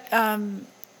that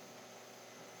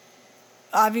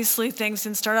obviously things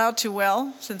didn't start out too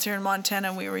well. Since here in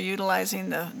Montana we were utilizing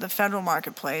the federal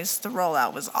marketplace, the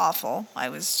rollout was awful. I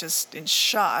was just in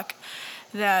shock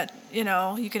that,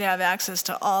 you could have access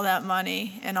to all that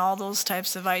money and all those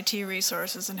types of IT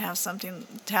resources and have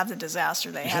the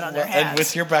disaster they had on their hands. And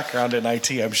with your background in IT,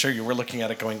 I'm sure you were looking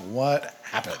at it going, what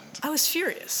happened? I was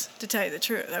furious, to tell you the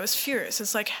truth. I was furious.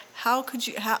 It's like, how could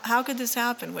this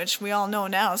happen? Which we all know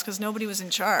now is because nobody was in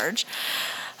charge.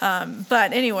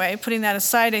 But anyway, putting that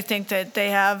aside, I think that they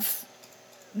have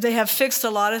fixed a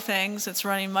lot of things. It's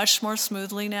running much more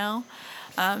smoothly now.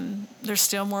 There's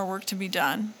still more work to be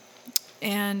done.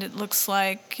 And it looks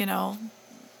like,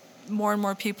 more and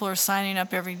more people are signing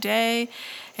up every day,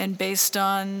 and based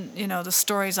on the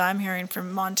stories I'm hearing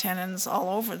from Montanans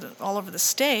all over the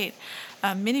state,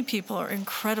 many people are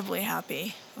incredibly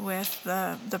happy with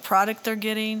the product they're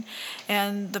getting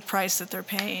and the price that they're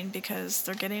paying, because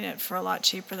they're getting it for a lot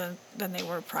cheaper than they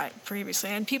were previously.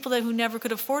 And people who never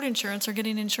could afford insurance are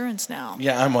getting insurance now.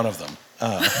 Yeah, I'm one of them.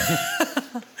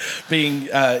 Being,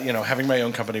 having my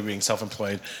own company, being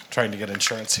self-employed, trying to get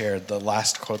insurance here, the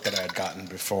last quote that I had gotten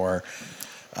before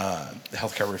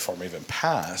healthcare reform even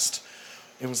passed,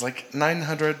 it was like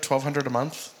 $900, $1,200 a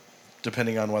month,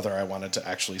 depending on whether I wanted to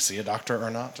actually see a doctor or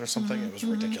not or something. Mm-hmm. It was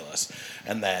ridiculous.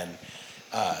 And then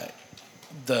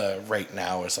the rate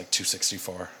now is like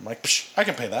 $264. I'm like, I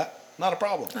can pay that. Not a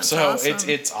problem. That's awesome.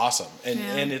 It's awesome.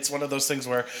 And it's one of those things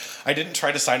where I didn't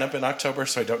try to sign up in October,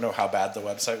 so I don't know how bad the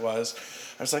website was.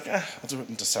 I was like, I'll do it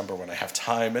in December when I have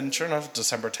time. And sure enough,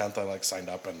 December 10th, I signed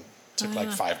up and took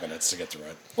 5 minutes to get through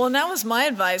it. Well, and that was my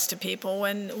advice to people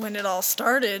when it all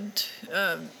started,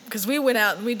 because we went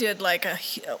out and we did like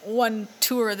one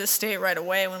tour of the state right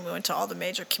away when we went to all the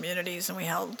major communities, and we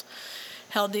held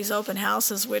these open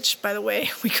houses, which, by the way,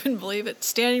 we couldn't believe it,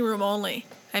 standing room only.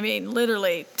 I mean,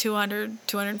 literally 200,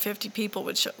 250 people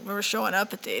were showing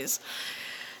up at these.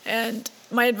 And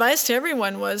my advice to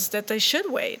everyone was that they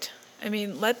should wait. I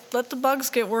mean, let the bugs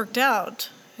get worked out.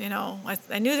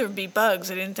 I knew there would be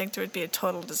bugs. I didn't think there would be a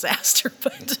total disaster,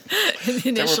 but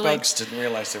initially... There were bugs. Didn't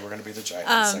realize they were going to be the giant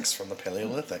insects from the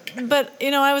Paleolithic. But,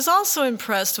 I was also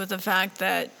impressed with the fact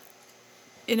that,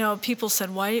 people said,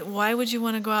 why would you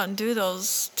want to go out and do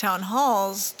those town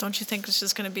halls? Don't you think it's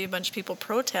just going to be a bunch of people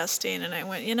protesting? And I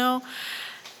went,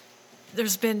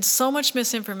 there's been so much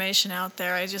misinformation out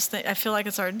there. I feel like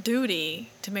it's our duty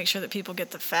to make sure that people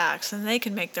get the facts, and they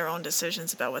can make their own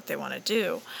decisions about what they want to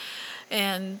do.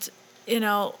 And,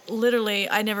 literally,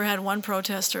 I never had one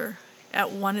protester at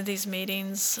one of these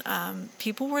meetings.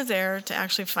 People were there to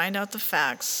actually find out the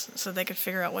facts so they could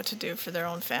figure out what to do for their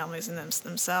own families and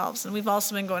themselves. And we've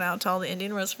also been going out to all the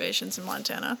Indian reservations in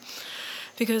Montana,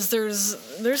 because there's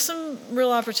some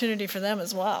real opportunity for them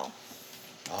as well.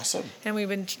 Awesome. And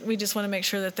we just want to make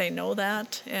sure that they know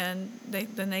that, and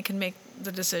then they can make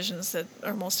the decisions that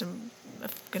are going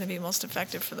to be most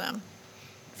effective for them.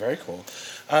 Very cool.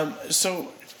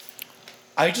 So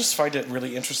I just find it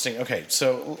really interesting. Okay,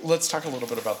 so let's talk a little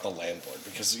bit about the land board,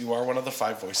 because you are one of the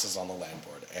 5 voices on the land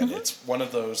board, and it's one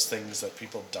of those things that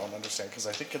people don't understand, because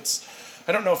I think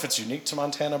I don't know if it's unique to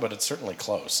Montana, but it's certainly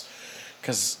close,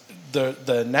 because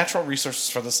the natural resources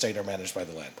for the state are managed by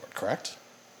the land board, correct?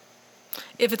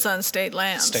 If it's on state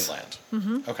lands. State land.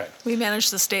 Mm-hmm. Okay. We manage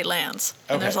the state lands,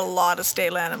 and there's a lot of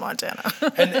state land in Montana.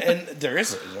 and there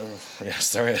is,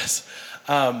 yes, there is.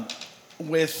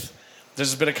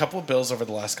 There's been a couple of bills over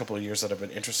the last couple of years that have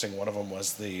been interesting. One of them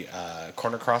was the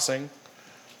corner crossing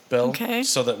bill,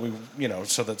 so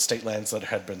that state lands that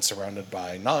had been surrounded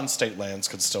by non-state lands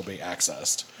could still be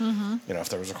accessed. Mm-hmm. If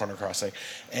there was a corner crossing,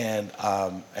 and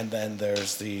then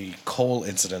there's the coal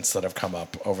incidents that have come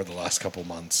up over the last couple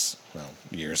months,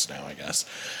 years now, I guess.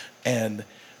 And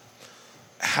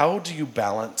how do you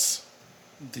balance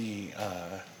the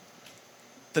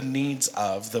needs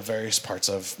of the various parts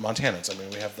of Montanans? I mean,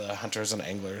 we have the hunters and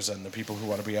anglers and the people who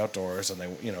want to be outdoors, and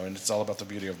and it's all about the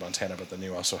beauty of Montana. But then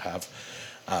you also have,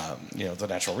 the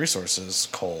natural resources,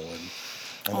 coal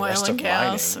and the rest of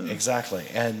mining. Exactly,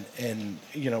 and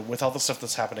with all the stuff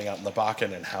that's happening out in the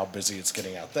Bakken and how busy it's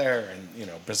getting out there,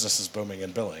 and business is booming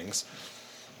in Billings.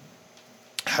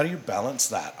 How do you balance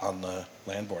that on the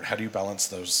land board? How do you balance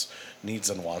those needs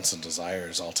and wants and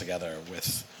desires all together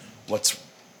with what's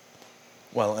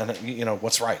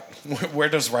right? Where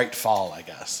does right fall, I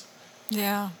guess?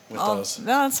 Yeah. With those. No,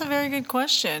 that's a very good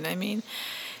question. I mean,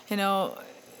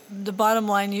 the bottom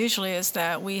line usually is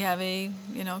that we have a,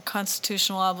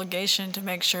 constitutional obligation to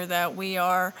make sure that we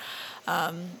are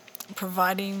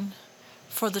providing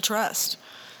for the trust.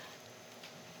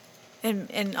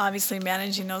 And obviously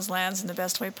managing those lands in the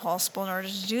best way possible in order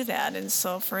to do that. And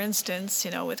so, for instance,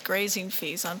 with grazing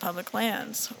fees on public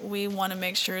lands, we want to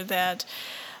make sure that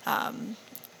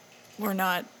we're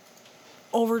not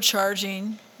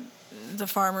overcharging the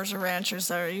farmers or ranchers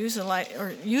that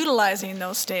are utilizing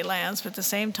those state lands, but at the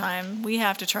same time, we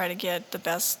have to try to get the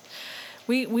best.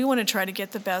 We want to try to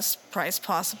get the best price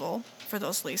possible for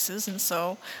those leases, and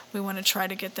so we want to try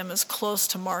to get them as close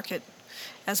to market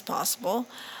as possible.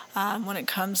 When it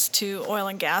comes to oil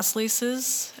and gas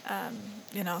leases,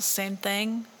 same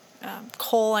thing.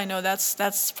 Coal, I know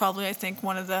that's probably, I think,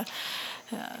 one of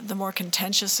the more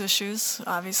contentious issues.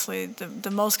 Obviously,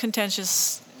 the most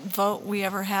contentious vote we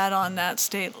ever had on that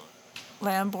state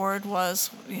land board was,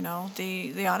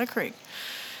 the Otter Creek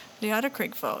the Otter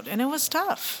Creek vote. And it was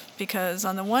tough because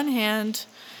on the one hand,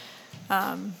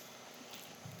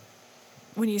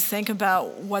 when you think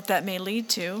about what that may lead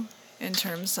to in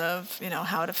terms of,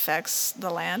 how it affects the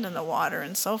land and the water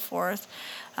and so forth,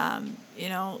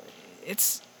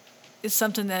 it's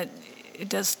something that it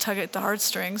does tug at the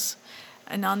heartstrings.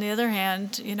 And on the other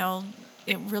hand,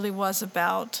 it really was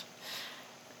about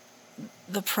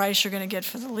the price you're going to get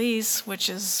for the lease, which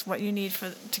is what you need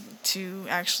to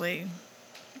actually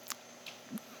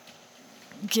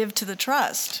give to the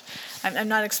trust. I'm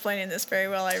not explaining this very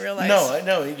well, I realize.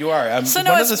 No, you are.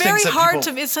 It's very hard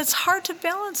it's hard to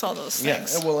balance all those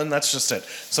things. Yeah, well, and that's just it.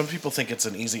 Some people think it's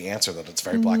an easy answer, that it's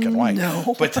very black and white.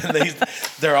 No. But then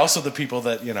they're also the people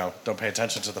that, don't pay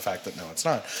attention to the fact that, no, it's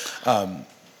not.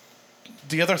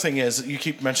 The other thing is, you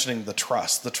keep mentioning the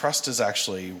trust. The trust is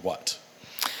actually what?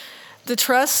 The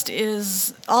trust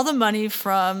is all the money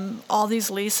from all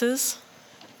these leases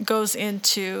goes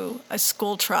into a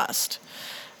school trust.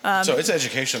 So it's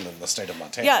education in the state of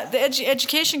Montana. Yeah, the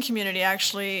education community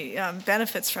actually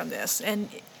benefits from this. And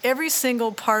every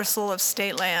single parcel of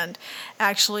state land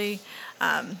actually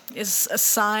is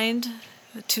assigned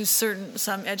to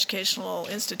some educational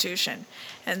institution.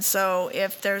 And so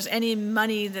if there's any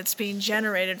money that's being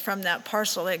generated from that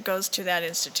parcel, it goes to that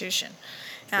institution.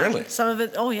 Really? Some of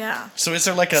it, oh yeah. So is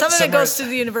there like some of it goes to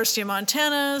the University of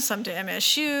Montana, some to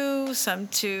MSU, some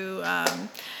to,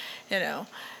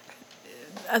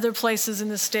 other places in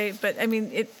the state. But I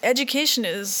mean, education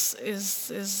is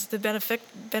the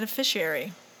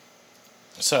beneficiary.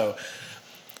 So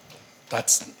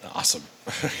that's awesome.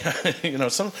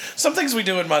 Some things we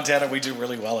do in Montana we do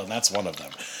really well, and that's one of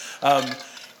them.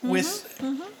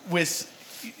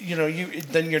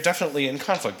 Then you're definitely in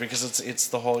conflict because it's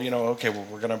the whole, okay, well,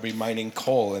 we're going to be mining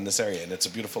coal in this area, and it's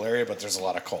a beautiful area, but there's a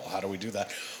lot of coal. How do we do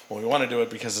that? Well, we want to do it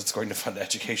because it's going to fund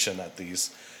education at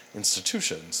these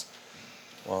institutions.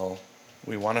 Well,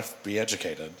 we want to be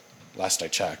educated. Last I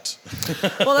checked.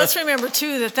 Well, let's remember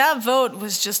too that vote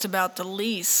was just about the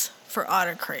lease for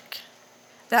Otter Creek.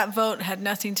 That vote had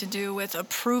nothing to do with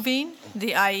approving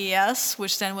the IES,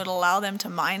 which then would allow them to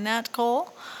mine that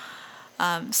coal.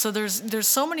 So there's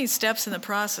so many steps in the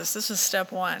process. This is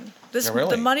step one.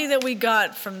 Really? The money that we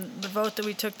got from the vote that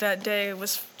we took that day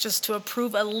was just to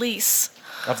approve a lease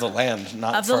of the land,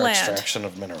 not for extraction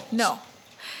of minerals. No.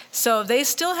 So they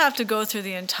still have to go through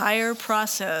the entire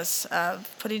process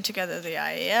of putting together the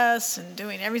IES and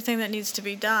doing everything that needs to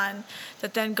be done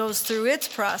that then goes through its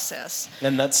process.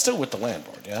 And that's still with the land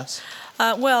board, yes?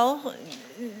 Well,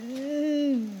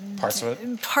 parts of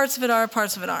it? Parts of it are,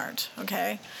 parts of it aren't,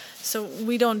 okay? So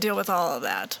we don't deal with all of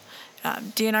that.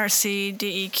 DNRC,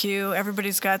 DEQ,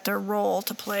 everybody's got their role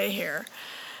to play here.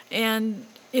 And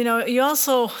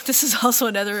this is also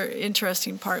another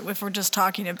interesting part, if we're just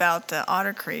talking about the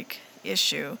Otter Creek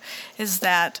issue, is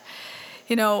that,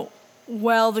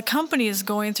 while the company is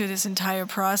going through this entire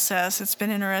process, it's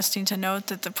been interesting to note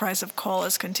that the price of coal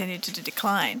has continued to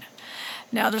decline.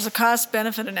 Now, there's a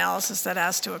cost-benefit analysis that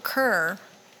has to occur,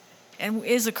 and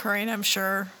is occurring, I'm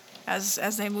sure, as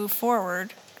they move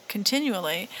forward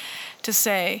continually, to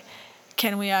say,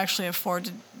 can we actually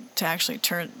afford to actually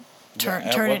turn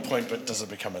at what point does it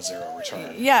become a zero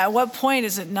return? Yeah, at what point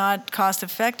is it not cost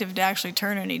effective to actually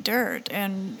turn any dirt?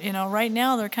 And, right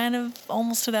now they're kind of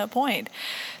almost to that point.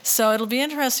 So it'll be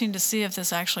interesting to see if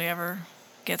this actually ever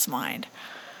gets mined.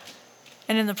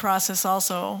 And in the process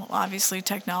also, obviously,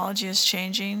 technology is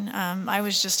changing. I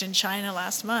was just in China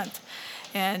last month,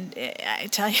 and I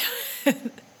tell you,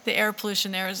 the air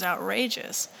pollution there is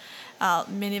outrageous.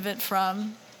 Many of it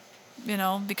from,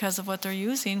 because of what they're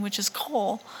using, which is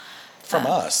coal. From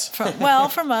us.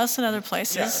 From us and other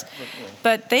places. Yeah.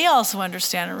 But they also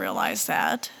understand and realize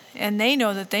that. And they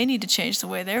know that they need to change the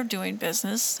way they're doing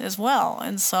business as well.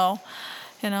 And so,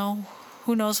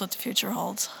 who knows what the future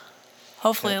holds.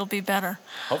 Hopefully it'll be better.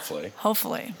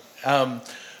 Hopefully.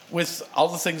 With all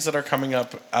the things that are coming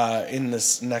up in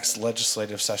this next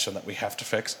legislative session that we have to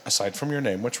fix, aside from your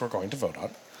name, which we're going to vote on,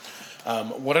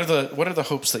 what are the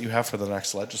hopes that you have for the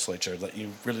next legislature that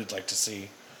you really would like to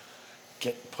see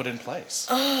get put in place?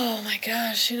 Oh my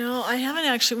gosh,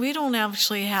 we don't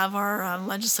actually have our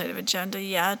legislative agenda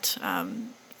yet.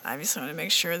 Obviously, I want to make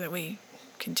sure that we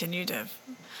continue to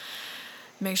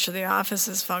make sure the office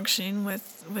is functioning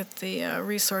with the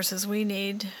resources we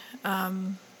need.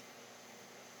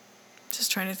 Just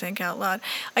trying to think out loud.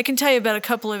 I can tell you about a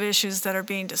couple of issues that are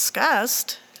being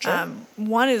discussed. Sure.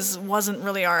 One wasn't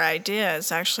really our idea.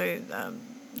 It's actually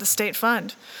the state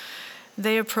fund.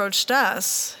 They approached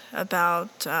us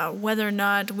about whether or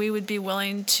not we would be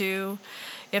willing to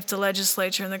if the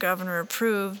legislature and the governor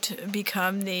approved,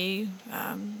 become the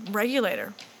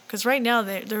regulator. Because right now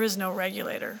there is no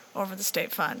regulator over the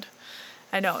state fund.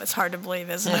 I know, it's hard to believe,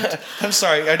 isn't it? I'm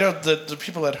sorry. I know the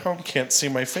people at home can't see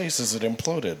my face as it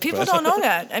imploded. People don't know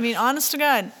that. I mean, honest to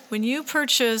God, when you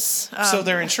purchase... so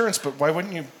their insurance, but why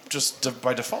wouldn't you just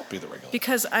by default be the regulator?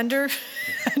 Because under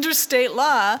state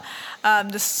law,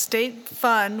 the state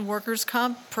fund workers'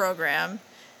 comp program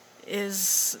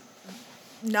is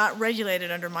not regulated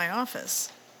under my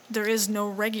office. There is no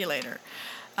regulator.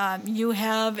 You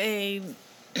have a...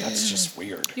 That's just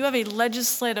weird. You have a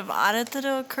legislative audit that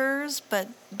occurs, but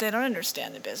they don't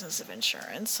understand the business of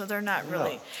insurance, so they're not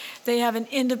really. No. They have an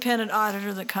independent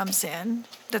auditor that comes in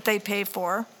that they pay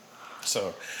for.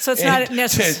 So it's not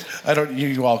necessary. I don't.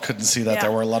 You all couldn't see that. Yeah.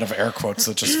 There were a lot of air quotes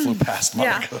that just flew past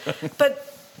Monica. Yeah,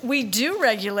 but we do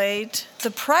regulate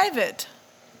the private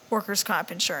workers' comp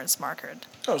insurance market.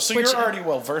 Oh, so you're already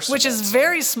well versed. Which is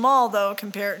very small, though,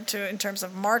 compared to in terms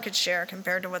of market share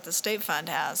compared to what the state fund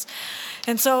has.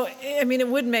 And so, I mean, it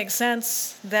would make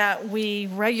sense that we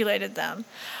regulated them.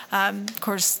 Of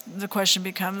course, the question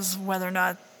becomes whether or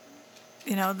not,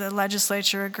 the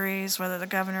legislature agrees, whether the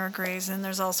governor agrees, and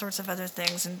there's all sorts of other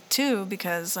things. And too,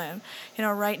 because,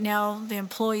 right now the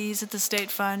employees at the state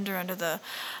fund are under the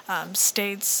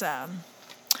state's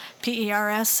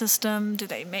PERS system. Do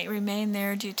they remain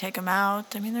there? Do you take them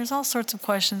out? I mean, there's all sorts of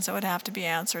questions that would have to be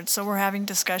answered. So we're having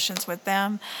discussions with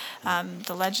them.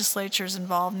 The legislature's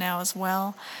involved now as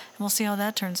well. And we'll see how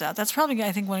that turns out. That's probably,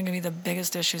 I think, going to be the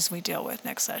biggest issues we deal with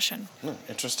next session.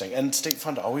 Interesting. And state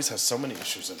fund always has so many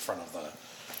issues in front of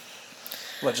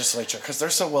the legislature because they're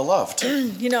so well loved.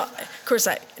 Of course,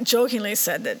 I jokingly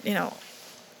said that,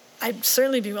 I'd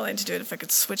certainly be willing to do it if I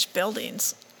could switch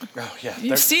buildings. Oh, yeah.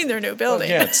 You've seen their new building.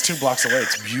 Yeah, it's 2 blocks away.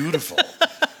 It's beautiful.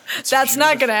 That's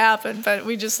not going to happen, but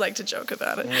we just like to joke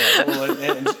about it. Yeah, well,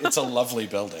 and it's a lovely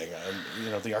building.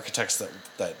 The architects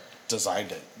that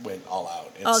designed it went all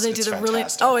out.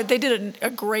 They did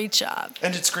a great job.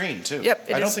 And it's green, too.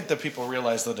 Yep, I don't think that people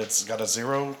realize that it's got a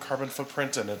 0 carbon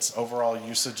footprint and its overall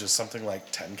usage is something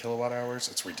like 10 kilowatt hours.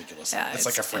 It's ridiculous. Yeah, it's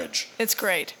like a fridge. It's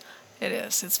great. It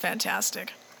is. It's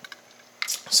fantastic.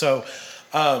 So...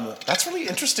 that's really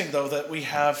interesting, though, that we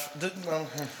have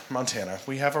Montana.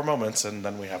 We have our moments, and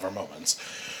then we have our moments.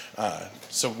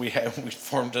 So we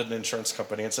formed an insurance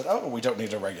company and said, "Oh, we don't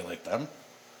need to regulate them."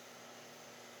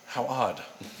 How odd.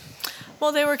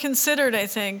 Well, they were considered, I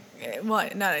think. Well,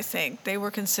 not I think. They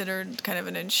were considered kind of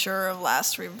an insurer of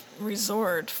last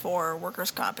resort for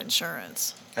workers' comp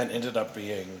insurance, and ended up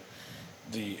being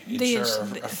the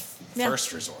insurer of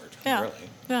first resort. Yeah. Really.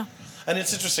 Yeah. And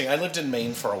it's interesting. I lived in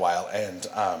Maine for a while, and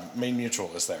Maine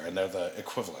Mutual is there, and they're the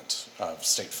equivalent of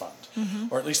State Fund,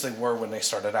 or at least they were when they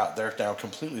started out. They're now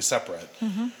completely separate.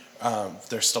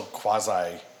 They're still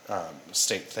quasi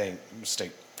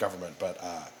state government, but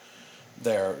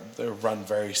they're run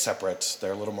very separate.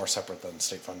 They're a little more separate than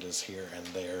State Fund is here, and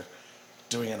they're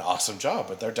doing an awesome job.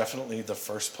 But they're definitely the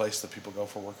first place that people go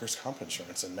for workers' comp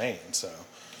insurance in Maine. So,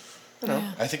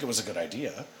 I think it was a good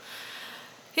idea.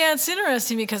 Yeah, it's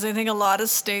interesting because I think a lot of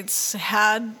states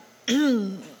had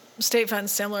state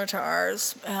funds similar to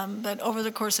ours, but over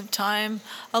the course of time,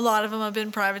 a lot of them have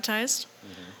been privatized.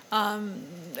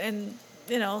 And,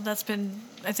 that's been,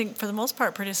 I think, for the most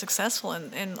part, pretty successful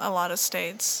in a lot of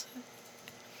states.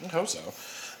 I hope so.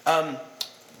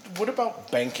 What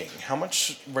about banking? How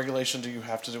much regulation do you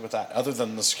have to do with that, other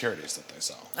than the securities that they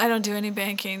sell? I don't do any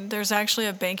banking. There's actually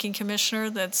a banking commissioner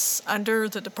that's under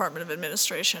the Department of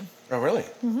Administration. Oh, really?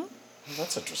 Mm-hmm. Well,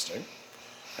 that's interesting.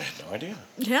 I had no idea.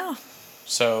 Yeah.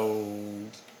 So,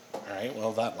 all right,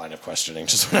 well, that line of questioning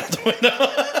just went out the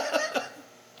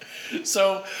window.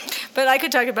 So... But I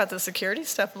could talk about the security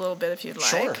stuff a little bit if you'd like.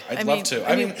 Sure, I'd love to.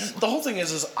 I mean, the whole thing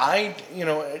is I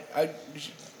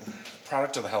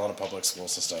product of the Helena Public School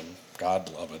System, God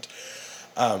love it.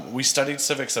 We studied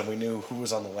civics and we knew who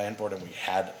was on the land board and we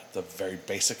had the very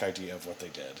basic idea of what they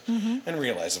did. And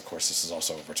realized, of course, this is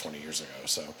also over 20 years ago,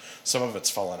 so some of it's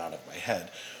fallen out of my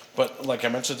head. But like I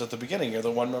mentioned at the beginning, you're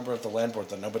the one member of the land board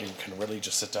that nobody can really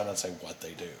just sit down and say what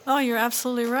they do. Oh, you're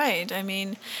absolutely right. I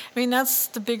mean, that's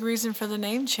the big reason for the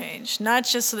name change. Not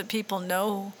just so that people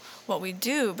know what we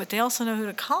do, but they also know who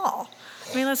to call.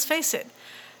 I mean, let's face it.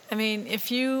 I mean,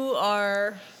 if you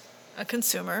are a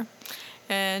consumer,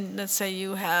 and let's say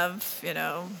you have,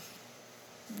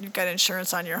 you've got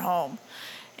insurance on your home,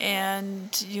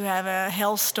 and you have a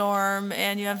hailstorm,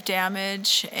 and you have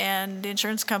damage, and the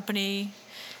insurance company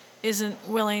isn't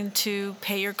willing to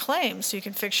pay your claim so you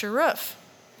can fix your roof,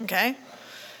 okay?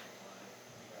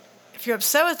 If you're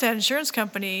upset with that insurance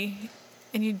company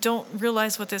and you don't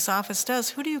realize what this office does,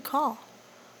 who do you call?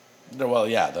 No, well,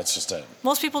 yeah, that's just it.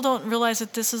 Most people don't realize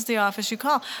that this is the office you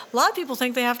call. A lot of people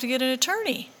think they have to get an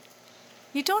attorney.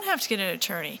 You don't have to get an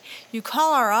attorney. You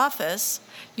call our office,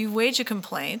 you wage a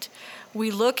complaint, we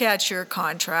look at your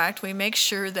contract, we make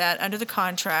sure that under the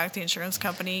contract, the insurance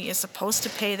company is supposed to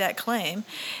pay that claim.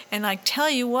 And I tell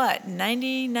you what,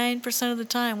 99% of the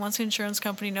time, once the insurance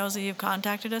company knows that you've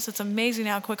contacted us, it's amazing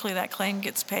how quickly that claim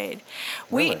gets paid.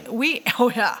 Really?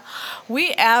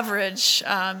 We average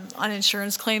on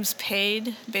insurance claims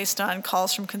paid based on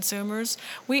calls from consumers,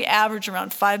 we average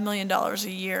around $5 million a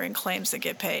year in claims that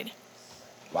get paid.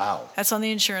 Wow. That's on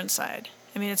the insurance side.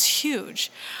 I mean, it's huge.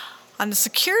 On the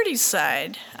security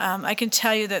side, I can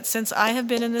tell you that since I have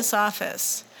been in this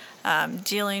office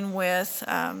dealing with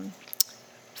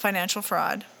financial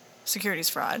fraud, securities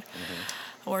fraud,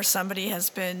 or somebody has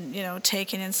been,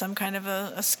 taken in some kind of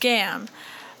a scam,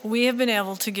 we have been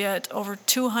able to get over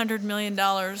 $200 million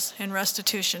in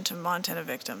restitution to Montana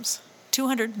victims.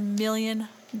 $200 million.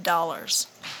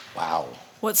 Wow.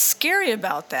 What's scary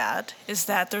about that is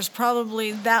that there's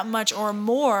probably that much or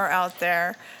more out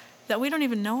there that we don't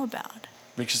even know about.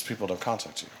 Because people don't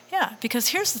contact you. Yeah, because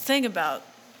here's the thing about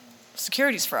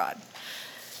securities fraud.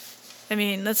 I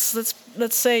mean, let's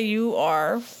say you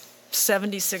are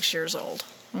 76 years old,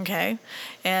 okay?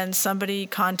 And somebody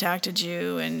contacted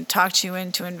you and talked you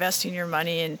into investing your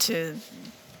money into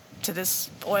this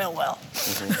oil well.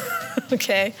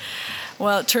 Okay?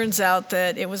 Well, it turns out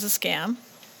that it was a scam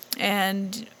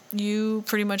and you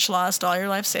pretty much lost all your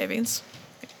life savings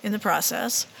in the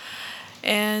process.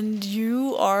 And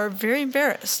you are very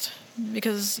embarrassed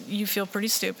because you feel pretty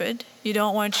stupid. You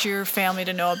don't want your family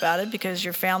to know about it because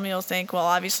your family will think, well,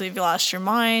 obviously you've lost your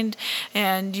mind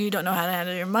and you don't know how to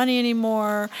handle your money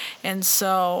anymore. And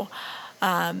so...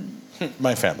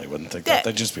 my family wouldn't think that.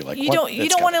 They'd just be like, you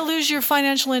don't want to lose your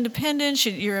financial independence.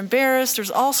 You're embarrassed. There's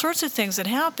all sorts of things that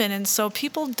happen. And so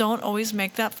people don't always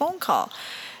make that phone call.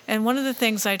 And one of the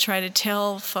things I try to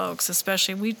tell folks,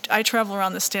 especially, I travel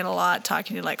around the state a lot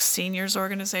talking to like seniors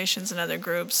organizations and other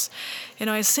groups.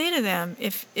 I say to them,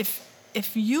 if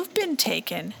you've been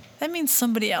taken, that means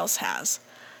somebody else has,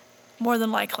 more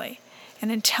than likely.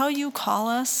 And until you call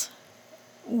us,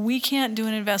 we can't do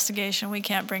an investigation. We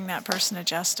can't bring that person to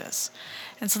justice.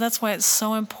 And so that's why it's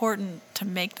so important to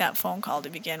make that phone call to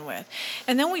begin with.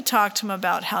 And then we talk to them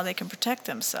about how they can protect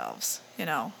themselves,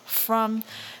 from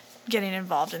getting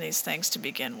involved in these things to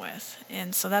begin with.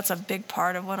 And so that's a big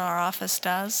part of what our office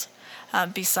does,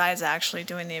 besides actually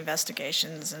doing the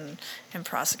investigations and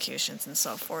prosecutions and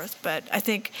so forth. But I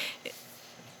think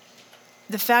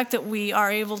the fact that we are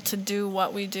able to do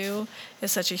what we do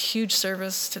is such a huge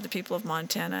service to the people of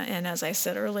Montana. And as I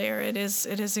said earlier, it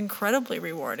is incredibly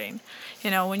rewarding.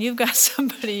 When you've got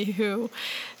somebody who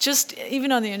just,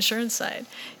 even on the insurance side,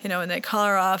 and they call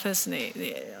our office and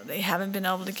they haven't been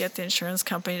able to get the insurance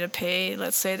company to pay,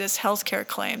 let's say, this healthcare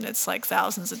claim that's like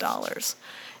thousands of dollars.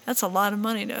 That's a lot of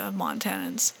money to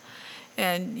Montanans.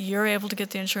 And you're able to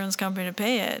get the insurance company to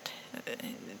pay it.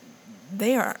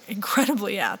 They are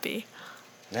incredibly happy.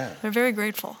 Yeah. They're very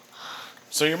grateful.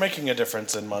 So you're making a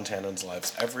difference in Montanans'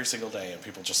 lives every single day, and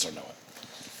people just don't know it.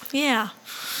 Yeah.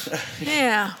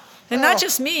 Yeah. And not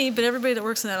just me, but everybody that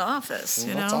works in that office.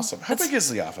 That's awesome. How big is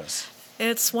the office?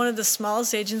 It's one of the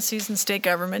smallest agencies in state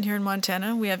government here in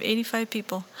Montana. We have 85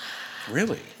 people.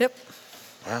 Really? Yep.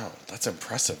 Wow, that's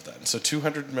impressive then. So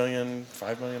 200 million,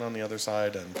 5 million on the other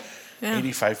side, and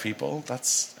 85 people.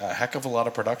 That's a heck of a lot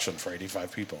of production for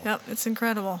 85 people. Yep, it's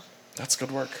incredible. That's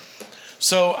good work.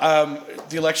 So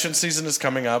the election season is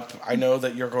coming up. I know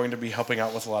that you're going to be helping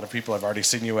out with a lot of people. I've already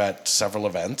seen you at several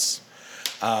events.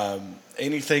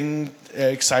 Anything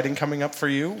exciting coming up for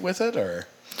you with it, or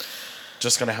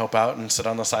just going to help out and sit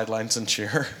on the sidelines and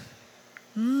cheer?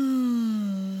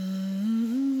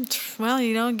 Well,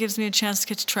 it gives me a chance to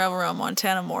get to travel around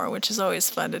Montana more, which is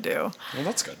always fun to do. Well,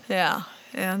 that's good. Yeah.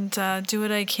 And do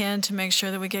what I can to make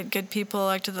sure that we get good people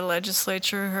elected to the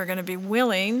legislature who are going to be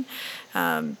willing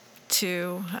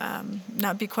to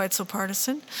not be quite so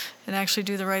partisan and actually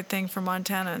do the right thing for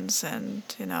Montanans. And,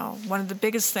 one of the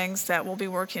biggest things that we'll be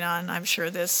working on, I'm sure,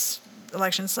 this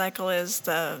election cycle is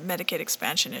the Medicaid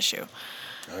expansion issue.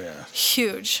 Oh, yeah.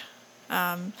 Huge.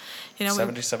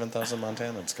 77,000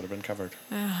 Montanans could have been covered.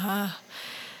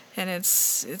 And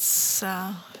it's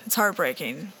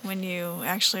heartbreaking when you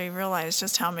actually realize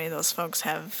just how many of those folks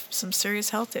have some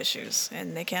serious health issues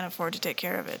and they can't afford to take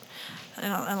care of it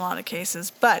in a lot of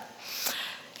cases. But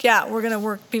yeah, we're going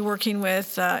to be working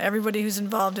with everybody who's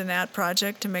involved in that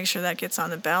project to make sure that gets on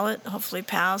the ballot, hopefully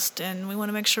passed, and we want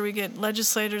to make sure we get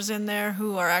legislators in there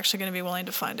who are actually going to be willing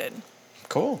to fund it.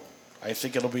 Cool. I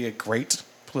think it'll be a great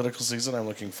political season. I'm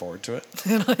looking forward to it.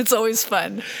 It's always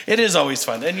fun. It is always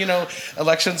fun. And,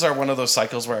 elections are one of those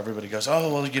cycles where everybody goes,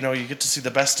 oh, well, you get to see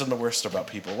the best and the worst about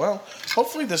people. Well,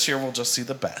 hopefully this year we'll just see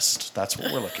the best. That's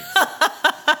what we're looking for.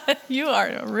 You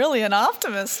are really an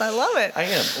optimist. I love it. I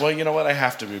am. Well, you know what? I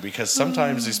have to be, because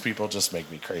sometimes these people just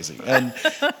make me crazy. And,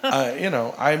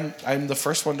 I'm the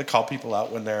first one to call people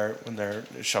out when they're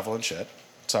shoveling shit.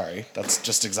 Sorry, that's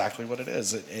just exactly what it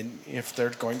is. And if they're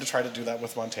going to try to do that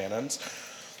with Montanans,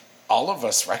 all of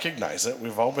us recognize it.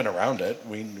 We've all been around it.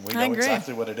 We know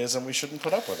exactly what it is, and we shouldn't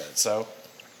put up with it. So,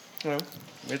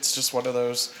 it's just one of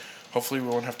those. Hopefully, we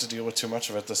won't have to deal with too much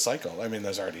of it this cycle. I mean,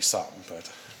 there's already some,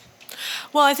 but.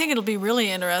 Well, I think it'll be really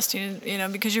interesting,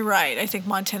 because you're right. I think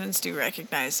Montanans do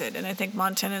recognize it, and I think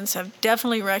Montanans have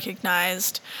definitely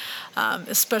recognized,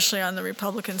 especially on the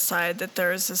Republican side, that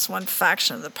there is this one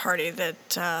faction of the party that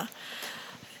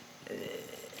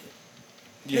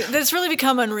that's really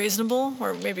become unreasonable,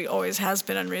 or maybe always has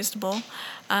been unreasonable.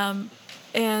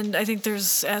 And I think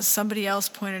there's, as somebody else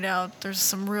pointed out, there's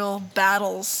some real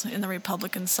battles in the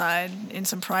Republican side in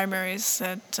some primaries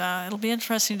that it'll be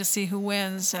interesting to see who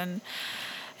wins and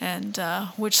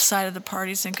which side of the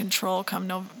party's in control come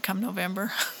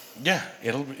November. Yeah,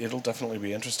 it'll definitely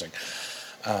be interesting.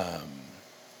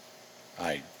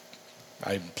 I'm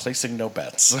placing no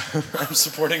bets. I'm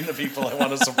supporting the people I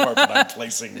want to support, but I'm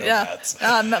placing no bets.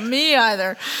 Me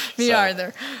either.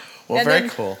 Either. Well, and very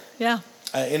cool. Yeah.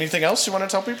 Anything else you want to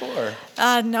tell people, or?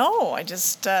 No, I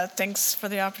just thanks for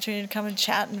the opportunity to come and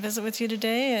chat and visit with you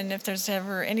today. And if there's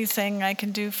ever anything I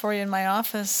can do for you in my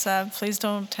office, please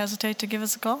don't hesitate to give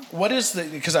us a call. What is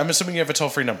because I'm assuming you have a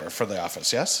toll-free number for the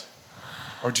office, yes?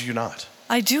 Or do you not?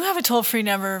 I do have a toll-free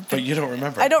number. But you don't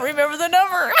remember. I don't remember the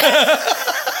number.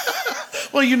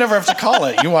 Well, you never have to call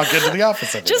it. You walk into the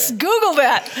office every Just day. Google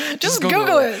that. Just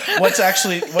Google it. What's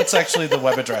actually the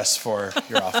web address for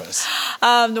your office?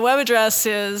 The web address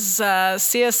is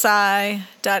csi.mt.gov.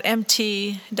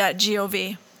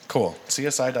 Cool.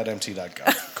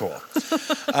 csi.mt.gov.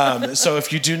 Cool. So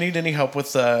if you do need any help with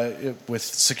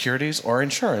securities or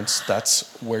insurance, that's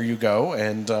where you go,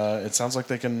 and it sounds like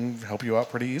they can help you out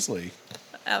pretty easily.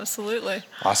 Absolutely.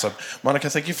 Awesome. Monica,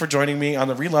 thank you for joining me on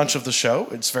the relaunch of the show.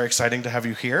 It's very exciting to have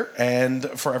you here.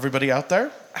 And for everybody out there,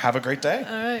 have a great day.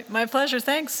 All right. My pleasure.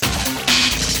 Thanks.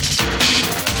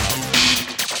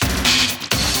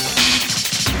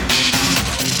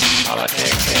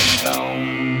 Politics is